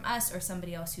coming from us or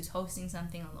somebody else who's hosting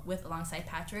something alongside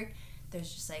Patchwork,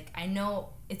 there's just like, I know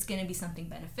it's going to be something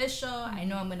beneficial. I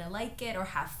know I'm going to like it or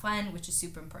have fun, which is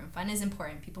super important. Fun is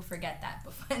important. People forget that,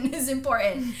 but fun is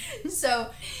important. So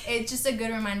it's just a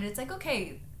good reminder. It's like,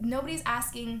 okay, nobody's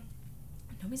asking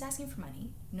for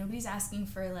money. Nobody's asking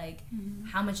for, like,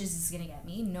 how much is this going to get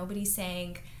me? Nobody's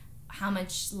saying how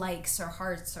much likes or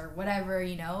hearts or whatever,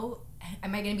 you know.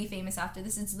 Am I going to be famous after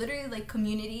this? It's literally like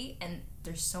community, and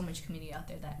there's so much community out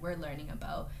there that we're learning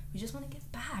about. We just want to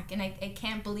give back, and I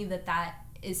can't believe that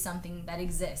is something that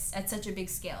exists at such a big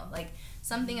scale. Like,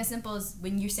 something as simple as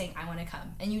when you're saying, I want to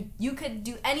come, and you could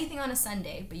do anything on a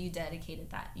Sunday, but you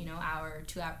dedicated that, you know, hour,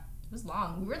 2 hours. It was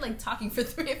long. We were like talking for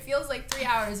it feels like 3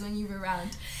 hours when you were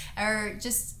around. Or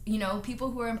just, you know, people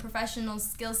who are in professional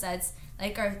skill sets,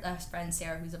 like our friend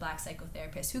Sarah, who's a Black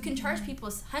psychotherapist, who can charge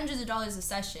people hundreds of dollars a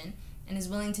session and is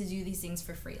willing to do these things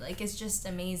for free. Like, it's just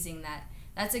amazing.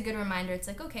 That's a good reminder. It's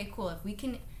like, okay, cool, if we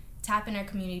can tap in our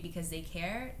community because they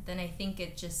care, then I think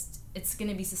it's going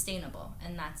to be sustainable.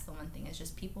 And that's the one thing, it's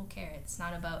just people care. It's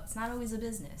not always a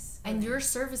business. And you're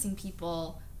servicing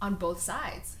people on both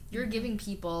sides. You're giving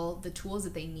people the tools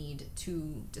that they need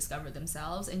to discover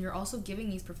themselves, and you're also giving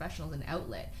these professionals an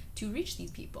outlet to reach these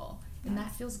people. And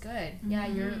that feels good. Yeah,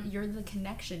 you're the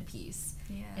connection piece.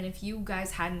 Yeah. And if you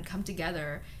guys hadn't come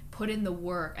together, put in the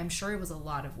work, I'm sure it was a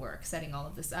lot of work setting all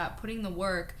of this up, putting the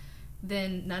work,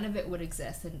 then none of it would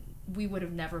exist, and we would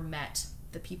have never met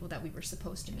the people that we were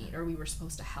supposed to meet or we were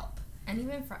supposed to help. And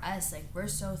even for us, like, we're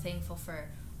so thankful for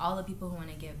all the people who want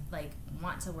to give, like,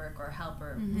 want to work or help,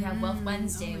 or we have Wealth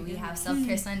Wednesday, we have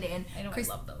Self-Care Sunday, and I know, I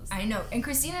love those. I know, and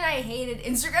Christine and I hated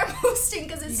Instagram posting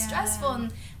because it's stressful,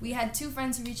 and we had 2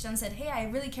 friends who reached out and said, hey, I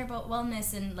really care about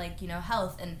wellness and, like, you know,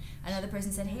 health, and another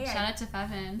person said, hey, shout out to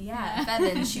Fevin. Yeah,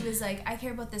 Fevin, she was like, I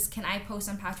care about this, can I post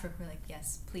on Patchwork? We're like,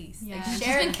 yes, please. Yeah, like, she's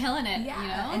been killing it, yeah. you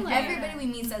know? And like, everybody we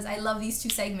meet says, I love these 2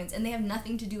 segments, and they have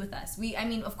nothing to do with us. I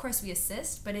mean, of course we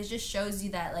assist, but it just shows you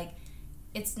that, like,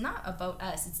 it's not about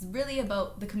us. It's really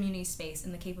about the community space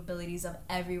and the capabilities of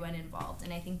everyone involved.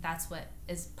 And I think that's what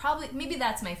is probably, maybe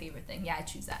that's my favorite thing. Yeah, I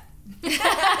choose that.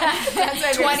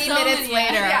 That's 20 minutes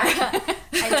later. Yeah.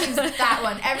 I choose that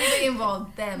one. Everybody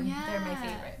involved, them. Yeah. They're my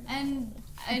favorite. And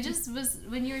I just was,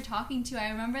 when you were talking to, I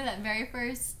remember that very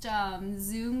first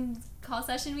Zoom call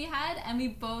session we had, and we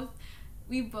both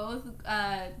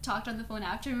talked on the phone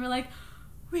after, and we're like,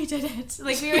 we did it.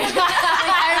 Like, we were, like,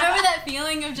 I remember that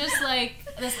feeling of just, like,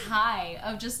 this high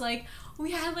of just, like,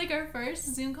 we had, like, our first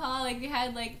Zoom call, like, we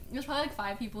had, like, there's probably, like,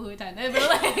 5 people who attended, but,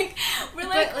 like,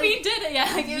 we did it, yeah,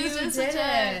 like, it was just such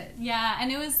a, yeah, and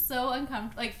it was so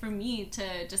uncomfortable, like, for me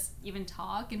to just even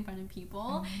talk in front of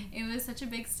people, it was such a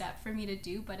big step for me to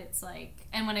do, but it's, like,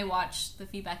 and when I watch the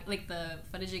feedback, like, the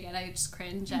footage again, I just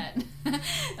cringe at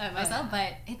myself,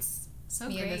 but it's so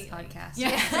me great. In this podcast.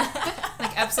 Yeah.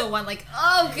 Like episode 1, like,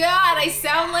 oh God, I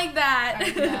sound like that.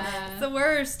 Yeah. It's the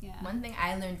worst. Yeah. One thing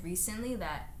I learned recently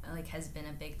that, like, has been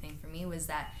a big thing for me was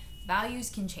that values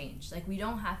can change. Like, we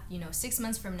don't have, 6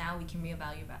 months from now, we can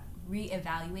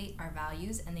reevaluate our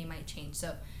values, and they might change.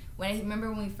 So when I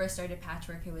remember when we first started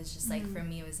Patchwork, it was just like, for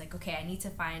me, it was like, okay, I need to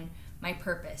find my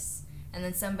purpose. And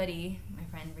then somebody, my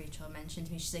friend Rachel, mentioned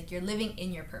to me, she's like, you're living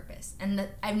in your purpose. And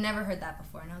I've never heard that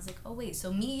before. And I was like, oh, wait,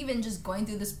 so me even just going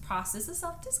through this process of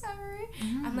self-discovery,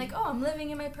 I'm like, oh, I'm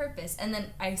living in my purpose. And then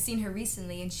I've seen her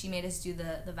recently, and she made us do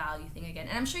the value thing again.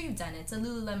 And I'm sure you've done it. It's a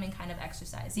Lululemon kind of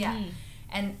exercise. Yeah.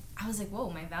 And I was like,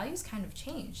 whoa, my values kind of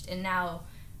changed. And now,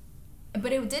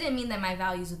 but it didn't mean that my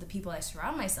values with the people I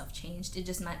surround myself changed. It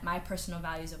just meant my personal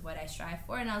values of what I strive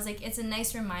for. And I was like, it's a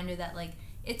nice reminder that, like,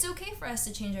 it's okay for us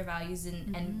to change our values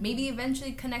and maybe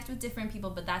eventually connect with different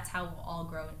people, but that's how we'll all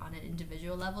grow on an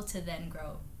individual level to then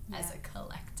grow as a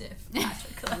collective.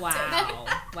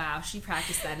 Wow, she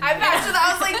practiced that. I practiced that.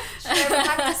 I was like, should I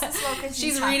practice this well? Because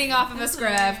she's reading off of a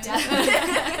script.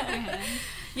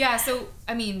 Yeah, so,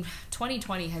 I mean,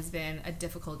 2020 has been a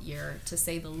difficult year, to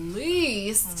say the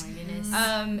least. Oh,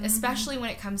 my goodness. Especially when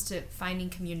it comes to finding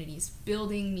communities,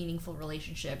 building meaningful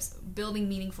relationships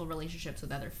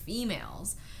with other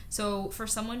females. So, for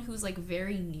someone who's, like,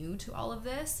 very new to all of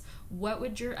this, what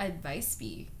would your advice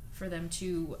be for them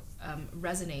to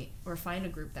resonate or find a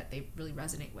group that they really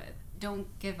resonate with? Don't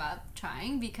give up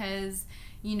trying, because,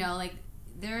 like,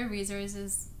 there are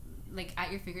resources, like,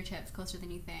 at your fingertips, closer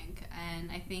than you think.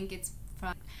 And I think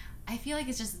I feel like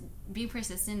it's just being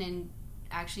persistent and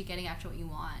actually getting after what you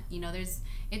want.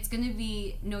 It's going to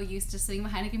be no use just sitting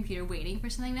behind a computer waiting for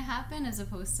something to happen, as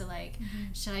opposed to, like,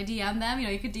 should I DM them?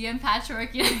 You could DM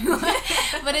Patchwork,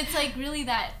 but it's, like, really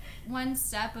that one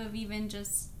step of even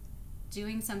just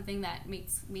doing something that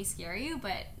may scare you,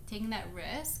 but taking that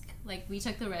risk. Like, we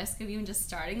took the risk of even just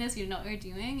starting this. We didn't know what we were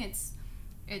doing. It's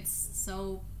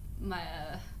so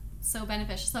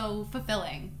beneficial, so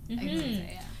fulfilling. I can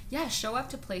say, yeah, show up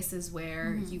to places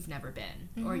where you've never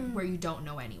been or where you don't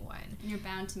know anyone. You're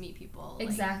bound to meet people.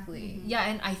 Exactly. Yeah,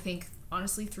 and I think,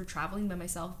 honestly, through traveling by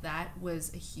myself, that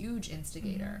was a huge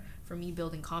instigator for me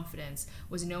building confidence,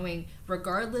 was knowing,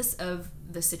 regardless of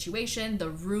the situation, the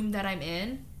room that I'm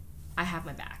in, I have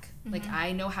my back. Like,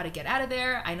 I know how to get out of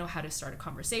there. I know how to start a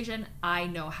conversation. I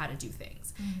know how to do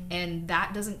things. And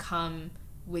that doesn't come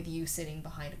with you sitting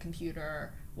behind a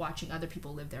computer watching other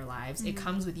people live their lives. It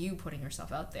comes with you putting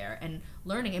yourself out there and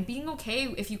learning and being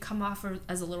okay if you come off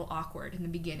as a little awkward in the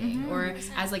beginning or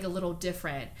as, like, a little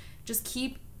different. Just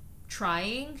keep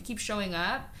trying, keep showing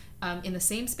up in the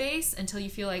same space until you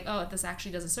feel like, oh, this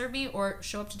actually doesn't serve me, or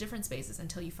show up to different spaces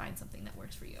until you find something that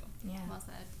works for you. Yeah. Well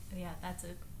said. Yeah, that's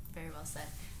very well said.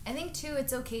 I think, too,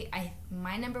 it's okay.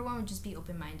 My number one would just be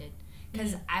open-minded,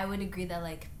 because I would agree that,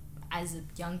 like, as a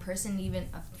young person, even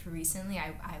up to recently,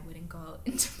 I wouldn't go out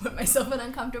and put myself in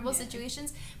uncomfortable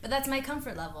situations, but that's my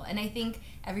comfort level. And I think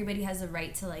everybody has a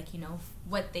right to, like, you know,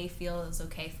 what they feel is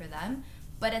okay for them.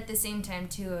 But at the same time,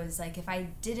 too, it was like, if I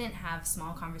didn't have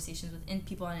small conversations with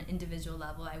people on an individual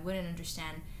level, I wouldn't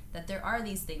understand that there are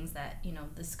these things that, you know,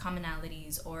 this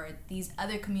commonalities or these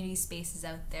other community spaces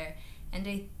out there.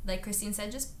 And like Christine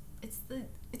said, just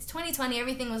it's 2020.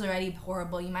 Everything was already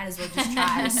horrible. You might as well just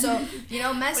try. So, you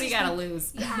know, message. What do you gotta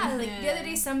lose? Yeah, like the other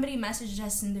day, somebody messaged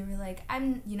us and they were like,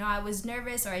 I was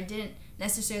nervous, or I didn't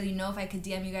necessarily know if I could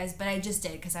DM you guys, but I just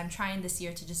did because I'm trying this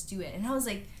year to just do it. And I was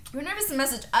like, you were nervous to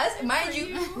message us? Mind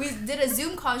you, we did a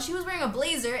Zoom call. She was wearing a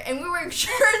blazer and we were wearing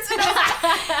shirts. And I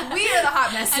was like, we are the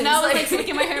hot messes. And I was like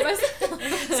slicking my hair myself.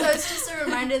 So it's just a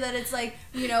reminder that it's like,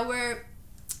 you know,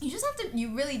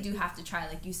 you really do have to try,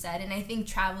 like you said. And I think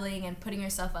traveling and putting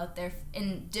yourself out there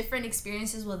in different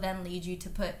experiences will then lead you to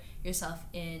put yourself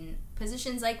in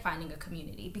positions like finding a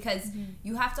community, because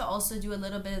you have to also do a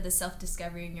little bit of the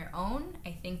self-discovery in your own,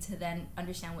 I think, to then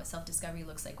understand what self-discovery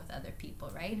looks like with other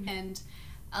people, right? And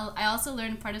I also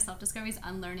learned part of self-discovery is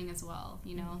unlearning as well,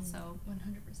 you know, so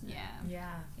 100%.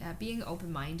 Yeah. Being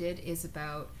open-minded is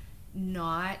about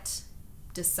not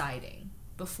deciding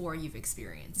before you've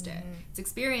experienced it. It's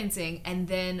experiencing and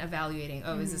then evaluating,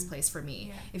 is this place for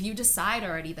me? If you decide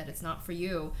already that it's not for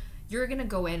you, you're gonna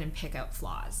go in and pick out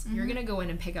flaws. You're gonna go in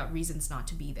and pick out reasons not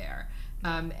to be there.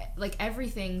 Like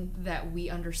everything that we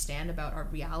understand about our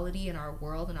reality and our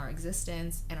world and our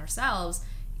existence and ourselves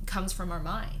comes from our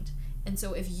mind. And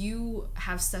so if you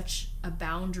have such a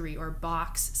boundary or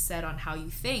box set on how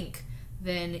you think,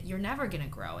 then you're never gonna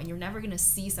grow and you're never gonna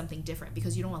see something different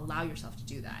because you don't allow yourself to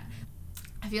do that.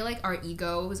 I feel like our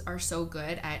egos are so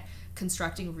good at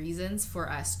constructing reasons for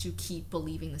us to keep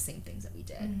believing the same things that we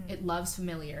did. It loves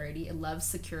familiarity, it loves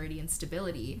security and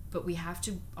stability, but we have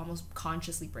to almost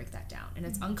consciously break that down. And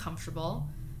it's uncomfortable,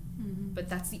 but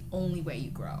that's the only way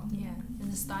you grow. Yeah,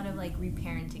 and this thought of like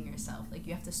reparenting yourself, like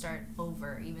you have to start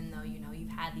over, even though you know you've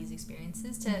had these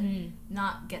experiences, to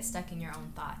not get stuck in your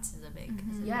own thoughts is a big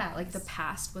like the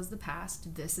past was the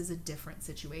past. This is a different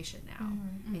situation now,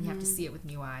 and you have to see it with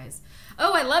new eyes.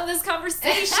 Oh, I love this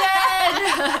conversation.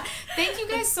 Thank you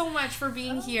guys so much for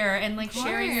being here and like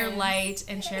sharing your light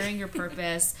and sharing your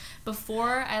purpose.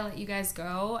 Before I let you guys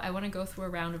go, I want to go through a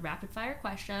round of rapid fire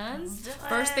questions.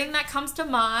 First thing that comes to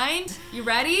mind. You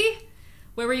ready?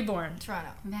 Where were you born?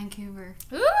 Toronto. Vancouver.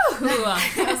 Ooh.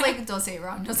 I was like, don't say it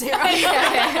wrong. Don't say it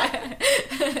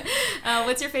wrong.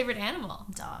 What's your favorite animal?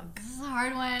 Dog. This is a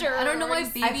hard one. I don't know why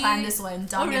baby. I planned this one.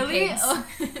 Dog and pigs. Oh.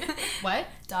 What?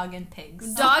 Dog and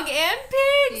pigs. Dog and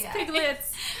pigs. Yeah.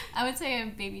 Piglets. I would say a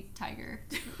baby tiger.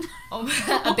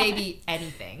 A baby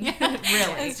anything. Really.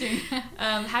 That's true.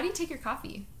 How do you take your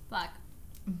coffee? Black.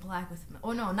 Black with milk.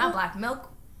 Oh no, not black. Milk.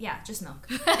 Yeah, just milk.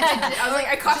 I was like,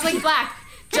 I caught like black.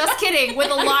 Just kidding. With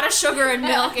a lot of sugar and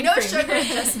milk and no cream. sugar,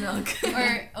 just milk.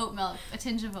 Or oat milk. A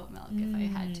tinge of oat milk if I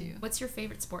had to. What's your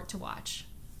favorite sport to watch?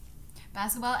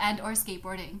 Basketball and or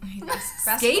skateboarding.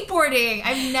 Skateboarding.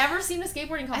 I've never seen a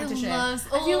skateboarding competition. I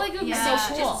feel like it would be so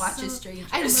cool. Just watch it straight.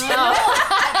 I know.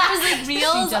 There's like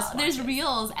reels. There's it.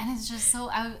 reels, and it's just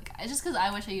so. Just because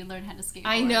I wish I could learn how to skateboard.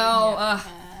 I know. Yeah.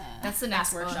 That's the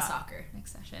next Basketball workshop. and soccer.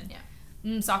 Next session. Yeah.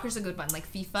 Soccer's a good one, like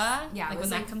FIFA. Yeah, like when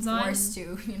that comes forced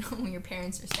to, you know, when your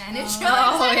parents are Spanish.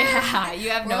 Oh yeah, you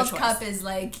have no World choice. Cup is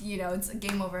like, you know, it's a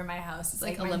game over in my house. It's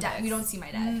like my dad. We don't see my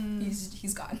dad.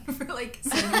 He's gone for like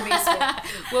sitting in baseball.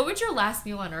 What would your last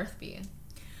meal on earth be?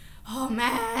 Oh man,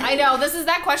 I know this is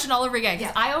that question all over again.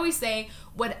 Because I always say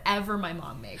whatever my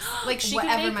mom makes. Like she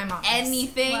can make my mom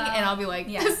anything, and I'll be like,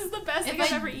 this is the best thing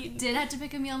I've ever If eaten. I did have to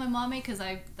pick a meal my mom made, because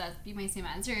that'd be my same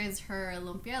answer, is her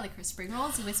lumpia, like her spring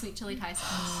rolls with sweet chili Thai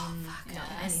sauce.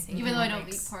 anything. Even though I don't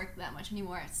eat pork that much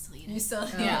anymore, I still eat it. You still,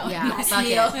 Fuck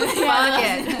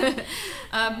it.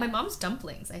 My mom's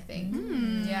dumplings, I think.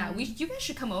 Yeah, you guys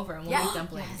should come over and we'll make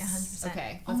dumplings. Yes, 100%.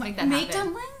 Okay, let's make that happen. Make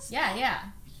dumplings? Yeah.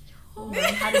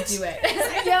 Learn how to do it.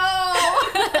 Yo!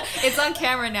 It's on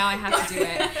camera now. I have to do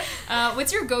it.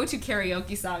 What's your go-to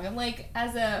karaoke song? I'm like,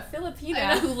 as a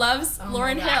Filipina who loves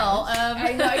Lauryn Hill.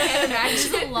 I know, I can't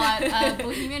imagine. There's a lot.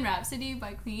 Bohemian Rhapsody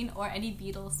by Queen or any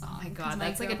Beatles song. Oh my god,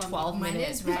 that's like a 12-minute. Mine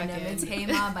is random. It's Hey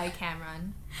Ma by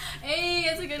Cameron. Hey,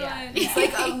 it's a good one. It's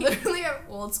like literally an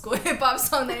old school hip hop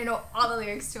song that I know all the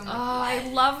lyrics to. I'm like, I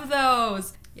love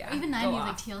those. Yeah, even 90s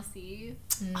like TLC.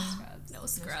 Scrubs. No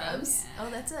Scrubs. Yeah. Oh,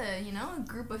 that's a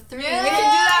group of 3. Yeah. We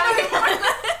can do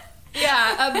that.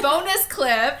 Yeah, a bonus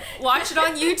clip. Watch it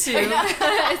on YouTube.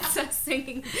 It's us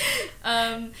singing.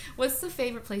 What's the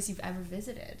favorite place you've ever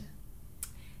visited?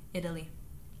 Italy.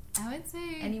 I would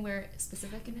say Anywhere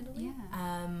specific in Italy?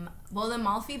 yeah. Well, the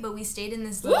Amalfi, but we stayed in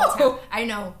this little town. I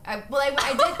know. I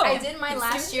did my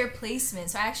last year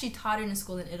placement, so I actually taught in a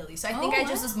school in Italy. So I think I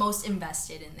just was most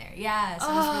invested in there. Yeah, so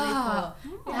it was really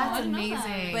cool. That's I didn't know that.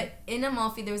 amazing. But in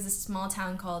Amalfi, there was this small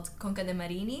town called Conca de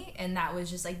Marini, and that was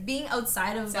just like being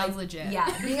outside of Sounds legit. Yeah,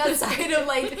 being outside of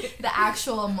like the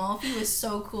actual Amalfi was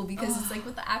so cool because it's like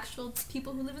with the actual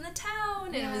people who live in the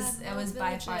town, and it was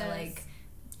by far like.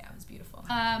 It was beautiful.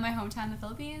 My hometown, the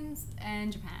Philippines,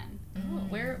 and Japan.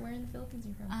 Where in the Philippines are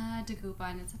you from?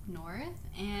 Dagupan, it's up north.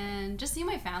 And just seeing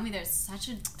my family, there's such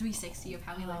a 360 of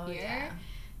how we live here.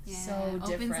 Yeah. So Opens up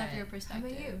different. your How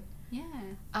perspective. about you?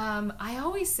 Yeah. I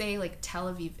always say like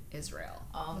Tel Aviv, Israel.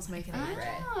 Was my favorite.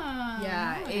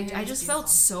 Yeah, nice. I just felt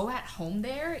so at home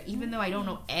there, even though I don't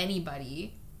know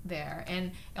anybody there.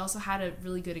 And I also had a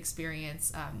really good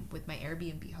experience with my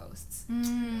Airbnb hosts.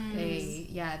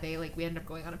 They like, we ended up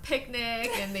going on a picnic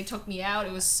and they took me out.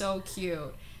 It was so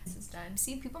cute. This is done.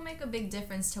 See, people make a big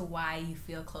difference to why you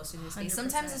feel closer to the space. 100%.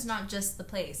 Sometimes it's not just the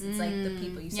place. It's like the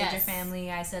people. You said your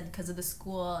family. I said because of the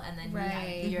school, and then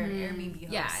your Airbnb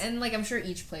host. Yeah, and like I'm sure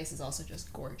each place is also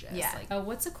just gorgeous. Yeah. Like,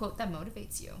 what's a quote that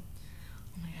motivates you?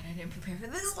 Oh my god, I didn't prepare for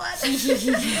this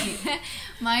one.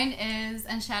 Mine is,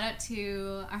 and shout out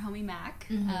to our homie Mac,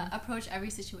 approach every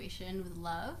situation with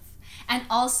love. And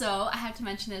also, I have to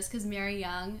mention this because Mary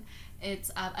Young,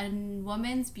 it's a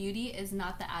woman's beauty is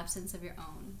not the absence of your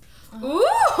own. Ooh!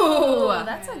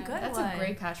 That's a good one. That's a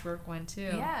great Patchwork one, too.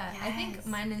 Yeah, I think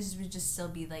mine would just still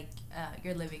be like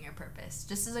you're living your purpose.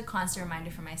 Just as a constant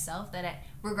reminder for myself that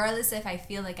regardless if I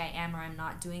feel like I am or I'm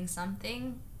not doing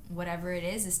something, whatever it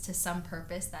is to some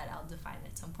purpose that I'll define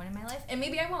at some point in my life. And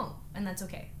maybe I won't, and that's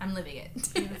okay. I'm living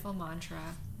it. Beautiful mantra.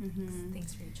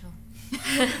 Thanks, Rachel.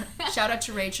 Shout out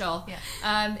to Rachel.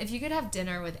 Yeah. If you could have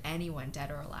dinner with anyone,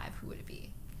 dead or alive, who would it be?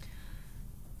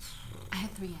 I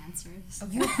have 3 answers. Wow.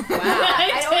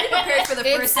 I only prepared for the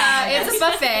first time. It's a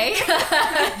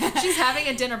buffet. She's having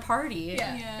a dinner party.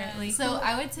 Yeah. Apparently. So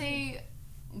I would say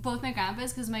both my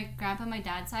grandpas, because my grandpa, my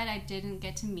dad's side, I didn't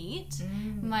get to meet.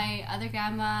 My other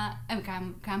grandpa,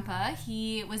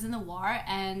 he was in the war,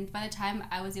 and by the time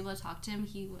I was able to talk to him,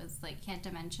 he was like, he had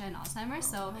dementia and Alzheimer's,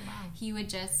 so he would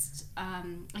just,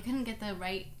 I couldn't get the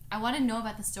right, I want to know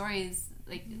about the stories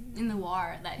like in the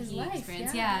war that he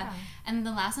experienced. And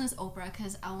the last one is Oprah,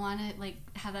 because I want to like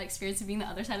have that experience of being the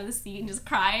other side of the seat and just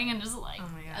crying and just like, oh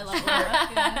my gosh. I love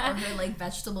Oprah. Or her like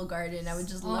vegetable garden. I would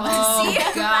just love Oh to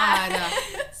see God.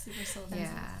 Super soul.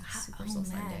 Super Soul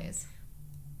Sundays.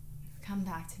 Come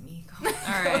back to me. Go.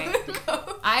 All right.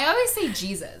 I always say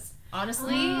Jesus.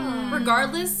 Honestly,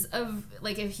 regardless of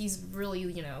like if he's really,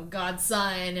 you know, God's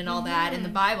son and all that in the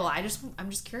Bible, I'm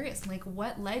just curious, like,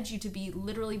 what led you to be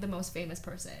literally the most famous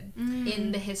person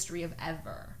in the history of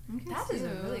ever? That is a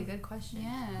really good question.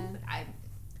 Yeah.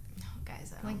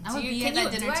 Guys, I would be at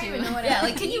that dinner too.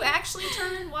 Like, can you actually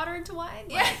turn water into wine?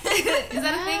 Like, is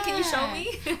that a thing? Can you show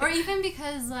me? Or even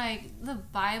because like the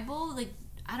Bible, like,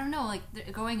 I don't know, like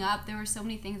growing up, there were so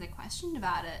many things I questioned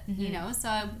about it, you know. So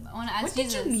I want to ask what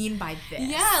Jesus. What did you mean by this?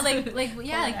 Yeah,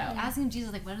 like asking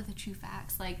Jesus, like, what are the true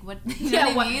facts? Like, what? You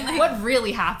know what I mean? Like, what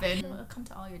really happened? I'll come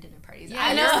to all your dinner parties. Yeah,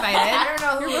 I know. Invited. I don't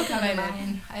know who You're will come to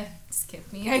invited. mine.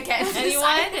 Skip me. I can't.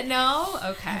 Anyone? No.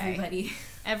 Okay.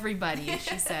 Everybody,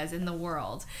 she says, in the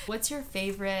world. What's your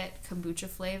favorite kombucha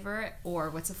flavor, or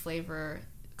what's a flavor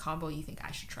combo you think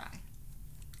I should try?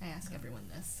 I ask everyone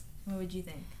this. What would you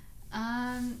think?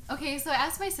 Okay, so I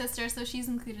asked my sister, so she's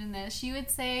included in this. She would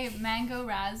say mango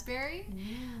raspberry.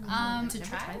 To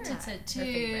try,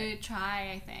 to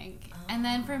try, I think. And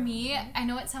then for me, I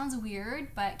know it sounds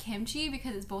weird, but kimchi,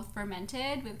 because it's both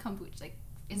fermented with kombucha, like,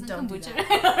 isn't don't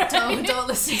kombucha? Don't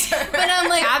listen to her. But I'm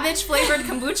like, cabbage flavored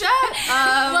kombucha.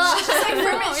 Well,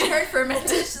 she's like fermented.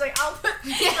 She's like, I'll put.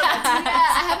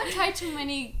 I haven't tried too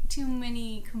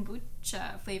many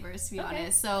kombucha flavors, to be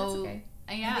honest. So. That's okay.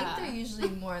 Yeah. I think they're usually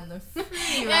more in the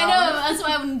fruity realm. I know. That's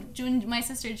why when my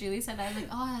sister Julie said that, I was like,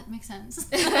 oh, that makes sense.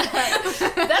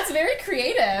 That's very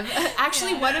creative.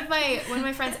 Actually, one of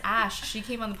my friends, Ash, she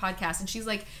came on the podcast and she's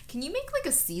like, "Can you make like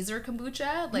a Caesar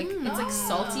kombucha? Like it's like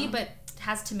salty but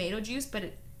has tomato juice,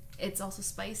 but it's also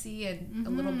spicy and a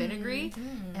little vinegary."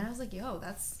 And I was like, "Yo,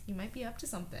 you might be up to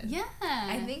something." Yeah.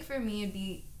 I think for me it'd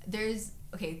be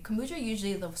kombucha,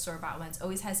 usually the store-bought ones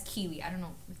always has kiwi. I don't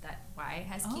know why it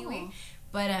has kiwi.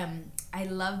 But I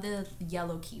love the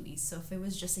yellow kiwis. So if it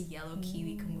was just a yellow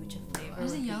kiwi kombucha flavor,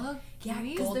 there's a yellow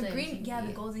kiwi? because the green,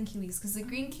 the golden kiwis. Because the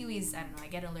green kiwis, I don't know, I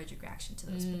get an allergic reaction to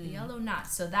those, but the yellow not.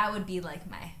 So that would be like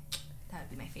my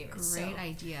favorite. Great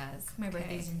ideas. My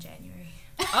birthday's in January.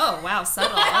 Oh, wow,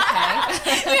 subtle.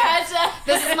 Okay. Yeah,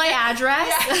 This is my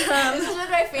address. This is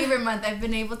my favorite month. I've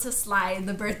been able to slide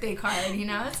the birthday card, you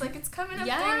know? It's like, it's coming up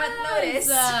 3-month notice.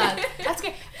 That's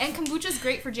great. And kombucha's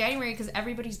great for January because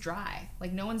everybody's dry.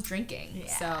 Like, no one's drinking.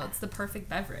 Yeah. So it's the perfect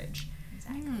beverage.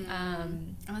 Exactly. I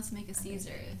want to make a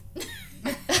Caesar.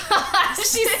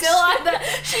 She's still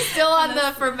on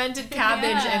the fermented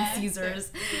cabbage and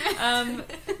Caesars.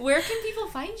 Where can people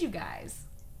find you guys?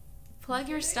 Plug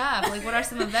your stuff. Like, what are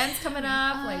some events coming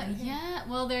up? Yeah,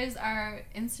 well, there's our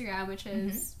Instagram, which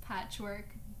is Patchwork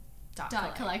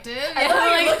Collective. I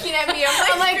know you're looking at me.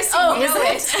 I'm like, oh, is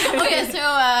it? Okay, so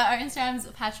our Instagram is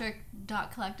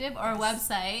Patchwork.collective, or our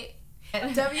website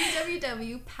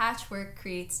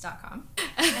www.patchworkcreates.com.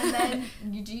 And then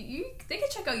they can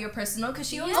check out your personal, because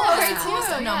she owns Yeah. her too. Oh,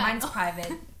 So no, yeah. mine's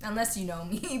private, unless you know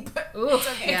me. But Ooh, it's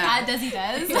okay. yeah. Desi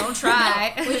does. Don't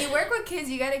try. When you work with kids,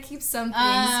 you gotta keep some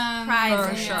things private.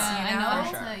 For sure. I know.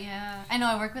 For sure. I know.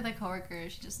 I work with a coworker.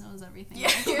 She just knows everything.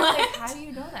 Yeah, you're like, how do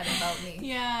you know that about me?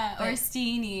 Yeah, But- or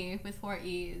Steenie with 4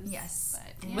 E's. Yes.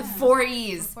 But, yeah. With 4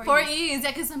 E's. 4 E's.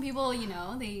 Yeah, because some people,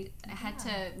 they had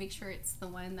to make sure it's the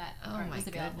one that Oh my was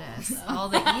available. goodness. So. All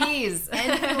the E's.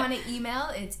 And if you want to email,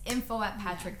 it's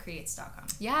info@patchworkcreates.com.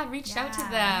 Yeah, reached out to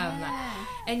them. Yeah.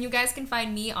 And you guys can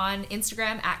find me on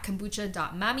Instagram at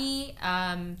kombucha.mummy.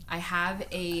 I have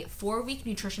a 4-week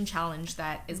nutrition challenge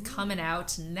that is coming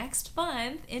out next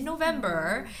month in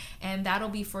November. And that'll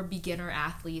be for beginner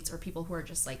athletes or people who are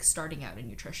just like starting out in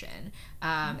nutrition.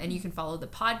 And you can follow the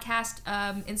podcast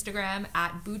Instagram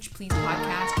at Booch Please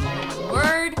Podcast, all one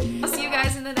word. I'll see you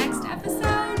guys in the next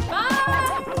episode.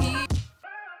 Bye.